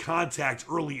themselves in contact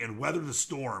early and weather the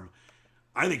storm,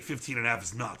 I think 15.5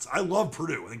 is nuts. I love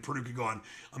Purdue. I think Purdue could go on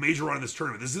a major run in this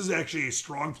tournament. This is actually a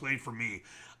strong play for me.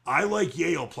 I like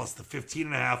Yale plus the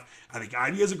 15.5. I think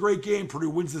Ivy has a great game. Purdue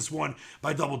wins this one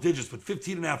by double digits, but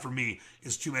 15.5 for me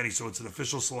is too many, so it's an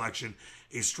official selection.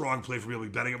 A strong play for me. I'll be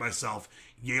betting it myself.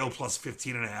 Yale plus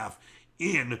 15.5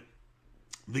 in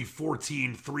the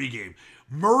 14-3 game.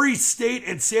 Murray State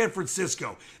and San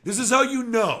Francisco. This is how you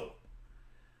know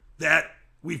that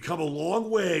we've come a long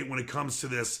way when it comes to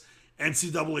this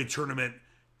NCAA tournament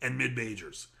and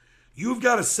mid-majors. You've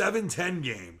got a 7-10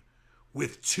 game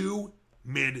with two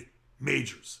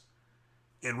mid-majors.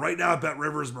 And right now at Bet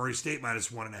Rivers, Murray State minus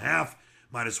 1.5,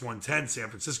 minus 110. San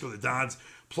Francisco, the Dons,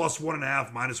 plus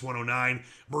 1.5, minus 109.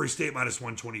 Murray State minus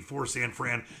 124. San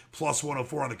Fran plus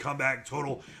 104 on the comeback.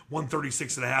 Total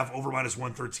 136.5, over minus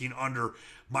 113, under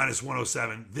minus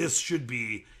 107. This should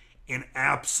be an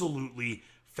absolutely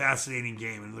fascinating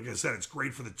game. And like I said, it's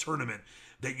great for the tournament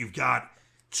that you've got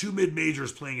two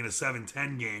mid-majors playing in a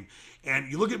 7-10 game.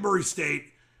 And you look at Murray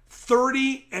State,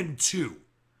 30-2.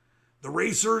 The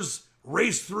Racers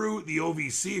raced through the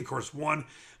OVC, of course, won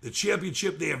the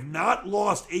championship. They have not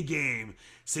lost a game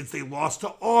since they lost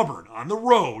to Auburn on the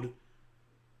road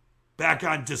back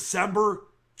on December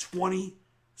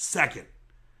 22nd.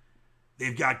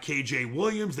 They've got KJ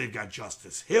Williams. They've got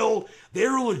Justice Hill.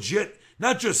 They're legit,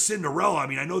 not just Cinderella. I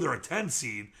mean, I know they're a 7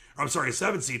 seed,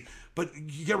 but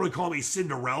you can't really call them a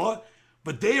Cinderella.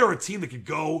 But they are a team that could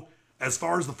go as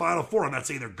far as the Final Four. I'm not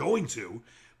saying they're going to,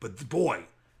 but boy,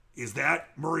 is that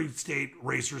Murray State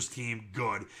Racers team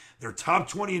good. They're top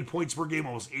 20 in points per game,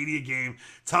 almost 80 a game.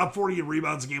 Top 40 in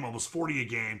rebounds a game, almost 40 a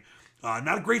game.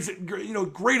 Not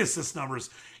great assist numbers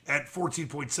at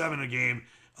 14.7 a game,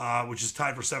 which is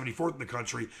tied for 74th in the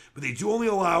country. But they do only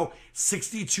allow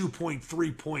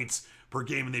 62.3 points per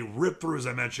game, and they rip through, as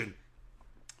I mentioned,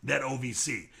 that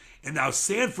OVC. And now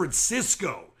San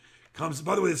Francisco comes,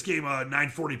 by the way, this game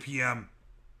 9:40 p.m.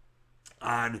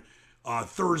 on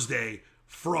Thursday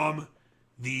from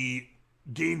the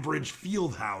Gainbridge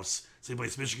Fieldhouse, same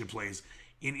place Michigan plays,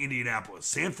 in Indianapolis.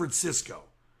 San Francisco,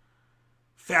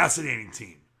 fascinating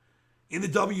team. In the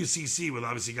WCC with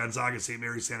obviously Gonzaga, St.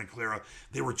 Mary's, Santa Clara,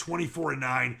 they were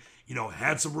 24-9,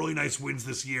 had some really nice wins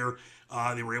this year.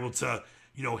 They were able to,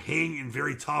 hang in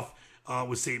very tough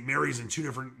with St. Mary's in two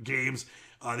different games.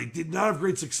 They did not have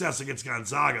great success against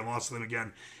Gonzaga and lost to them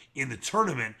again in the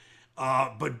tournament.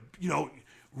 But,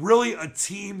 really a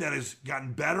team that has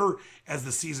gotten better as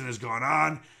the season has gone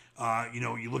on.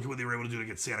 You look at what they were able to do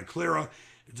against Santa Clara.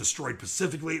 It destroyed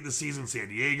Pacific late in the season, San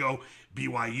Diego,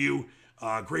 BYU.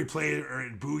 Great player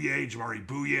in Bouye, Jamari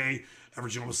Bouye,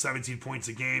 averaging almost 17 points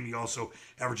a game. He also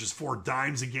averages 4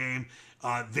 dimes a game.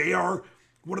 They are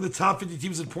one of the top 50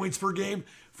 teams in points per game,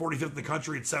 45th in the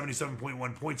country at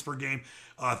 77.1 points per game.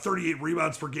 38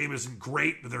 rebounds per game isn't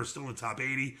great, but they're still in the top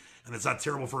 80, and that's not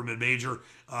terrible for a mid-major.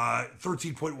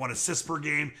 13.1 assists per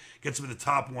game gets them in the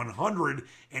top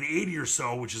 180 or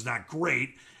so, which is not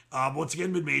great. Once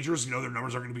again, mid-majors, their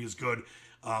numbers aren't going to be as good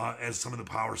as some of the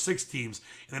Power 6 teams,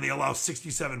 and then they allow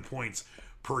 67 points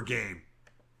per game.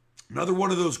 Another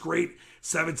one of those great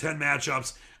 7-10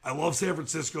 matchups. I love San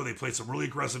Francisco. They play some really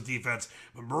aggressive defense.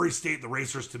 But Murray State, the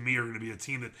Racers, to me, are going to be a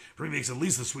team that for me makes at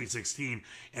least the Sweet 16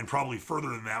 and probably further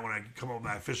than that when I come up with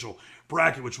my official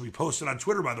bracket, which will be posted on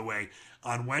Twitter, by the way,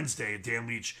 on Wednesday at Dan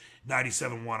Leach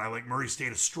 97.1. I like Murray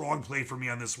State. A strong play for me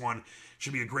on this one.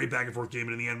 Should be a great back-and-forth game,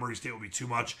 but in the end, Murray State will be too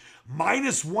much.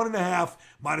 Minus 1.5,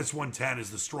 minus 110 is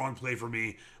the strong play for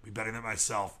me. I'll be betting that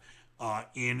myself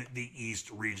in the East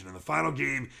region. In the final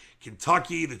game,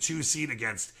 Kentucky, the 2 seed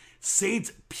against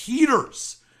St.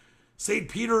 Peter's. St.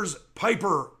 Peter's,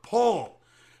 Piper Paul.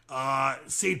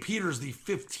 St. Peter's, the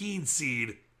 15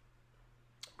 seed,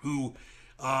 who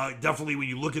definitely, when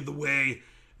you look at the way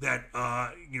that,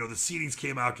 the seedings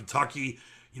came out, Kentucky,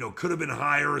 could have been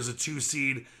higher as a 2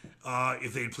 seed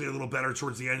if they'd played a little better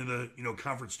towards the end of the,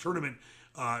 conference tournament,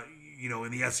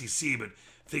 in the SEC. But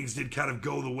things did kind of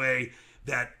go the way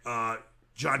that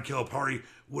John Calipari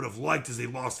would have liked as they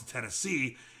lost to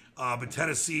Tennessee. But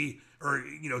Tennessee's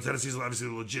obviously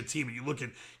a legit team. And you look at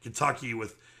Kentucky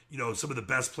with, some of the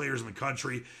best players in the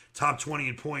country, top 20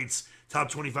 in points, top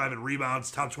 25 in rebounds,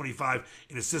 top 25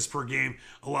 in assists per game,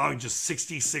 allowing just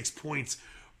 66 points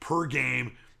per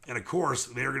game. And of course,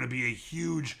 they're going to be a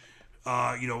huge,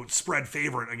 spread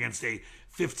favorite against a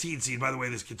 15 seed. By the way,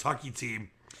 this Kentucky team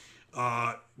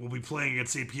will be playing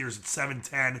against St. Peter's at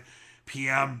 7:10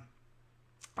 p.m.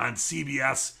 on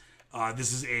CBS.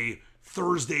 This is a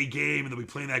Thursday game, and they'll be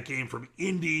playing that game from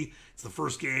Indy. It's the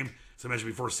first game, as I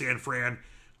mentioned before, San Fran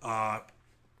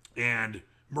and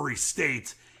Murray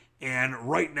State. And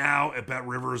right now at Bet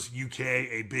Rivers UK,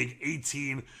 a big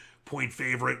 18-point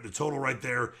favorite. The total right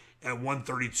there at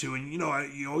 132. And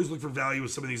you always look for value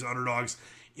with some of these underdogs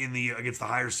against the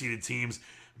higher seeded teams.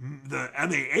 The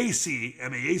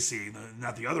MAAC,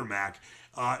 not the other MAC,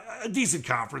 a decent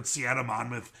conference. Seattle,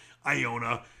 Monmouth,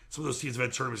 Iona. Some of those teams have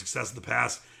had tournament success in the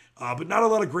past. But not a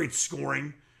lot of great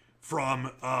scoring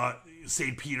from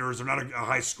St. Peter's. They're not a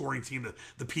high-scoring team.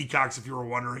 The Peacocks, if you were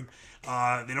wondering.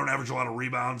 They don't average a lot of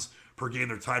rebounds per game.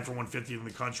 They're tied for 150th in the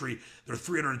country. They're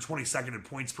 322nd in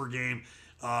points per game,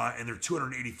 and they're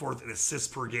 284th in assists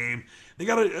per game. They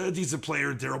got a decent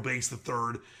player, Daryl Banks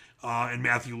III, and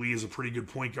Matthew Lee is a pretty good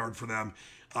point guard for them.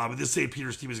 But this St.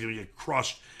 Peter's team is going to get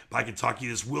crushed by Kentucky.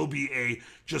 This will be a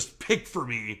just pick for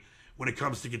me when it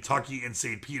comes to Kentucky and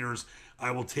St. Peter's.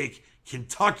 I will take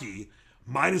Kentucky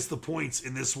minus the points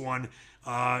in this one.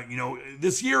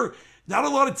 This year, not a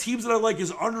lot of teams that I like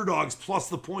as underdogs plus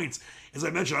the points. As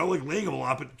I mentioned, I don't like laying them a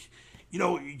lot, but,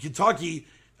 Kentucky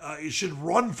should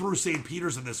run through St.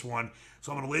 Peter's in this one.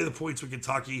 So I'm going to lay the points with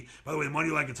Kentucky. By the way, the money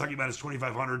line, Kentucky minus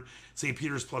 2,500, St.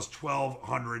 Peter's plus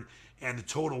 1,200, and the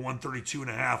total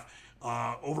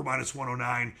 132.5, over minus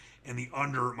 109, and the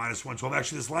under minus 112.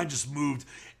 Actually, this line just moved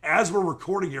as we're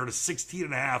recording here to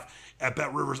 16.5 at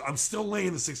Bet Rivers. I'm still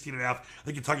laying the 16.5. I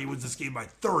think Kentucky wins this game by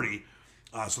 30.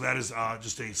 So that is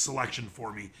just a selection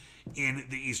for me in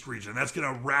the East region. That's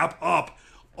going to wrap up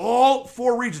all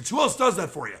four regions. Who else does that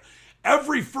for you?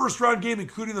 Every first round game,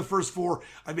 including the first four,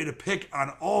 I made a pick on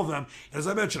all of them. And as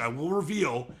I mentioned, I will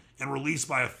reveal and release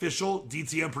my official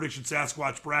DTM Prediction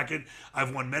Sasquatch bracket.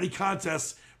 I've won many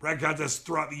bracket contests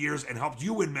throughout the years, and helped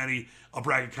you win many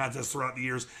bracket contests throughout the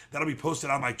years. That'll be posted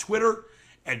on my Twitter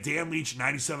at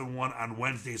DanLeach971 on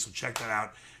Wednesday, so check that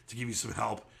out to give you some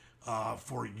help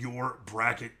for your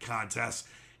bracket contest.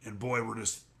 And boy, we're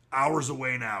just hours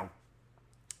away now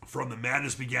from the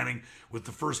madness beginning with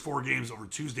the first four games over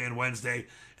Tuesday and Wednesday,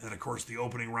 and then, of course, the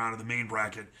opening round of the main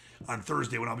bracket on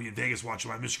Thursday when I'll be in Vegas watching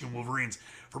my Michigan Wolverines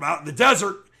from out in the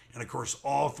desert, and, of course,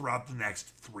 all throughout the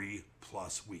next 3+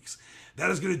 weeks. That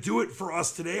is going to do it for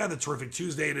us today on the terrific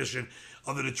Tuesday edition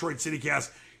of the Detroit CityCast.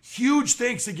 Huge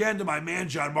thanks again to my man,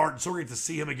 John Martin. So great to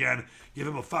see him again. Give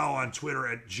him a follow on Twitter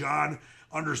at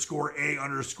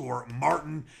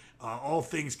John_A_Martin. All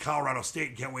things Colorado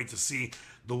State. Can't wait to see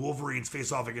the Wolverines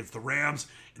face off against the Rams.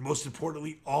 And most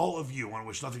importantly, all of you. I want to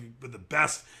wish nothing but the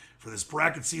best for this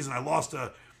bracket season. I lost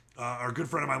a good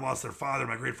friend of mine lost their father,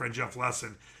 my great friend Jeff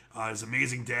Lesson. His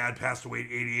amazing dad passed away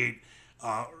at 88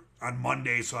 on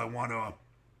Monday, so I want to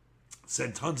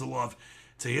send tons of love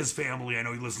to his family. I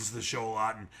know he listens to the show a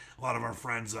lot, and a lot of our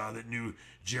friends that knew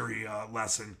Jerry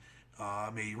Lesson,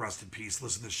 may he rest in peace,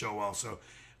 listen to the show well. So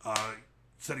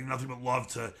sending nothing but love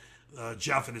to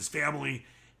Jeff and his family,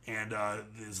 and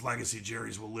his legacy,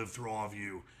 Jerry's, will live through all of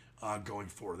you going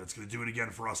forward. That's going to do it again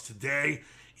for us today.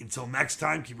 Until next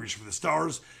time, keep reaching for the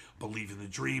stars, believe in the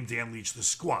dream. Dan Leach, the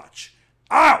Squatch,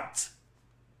 out!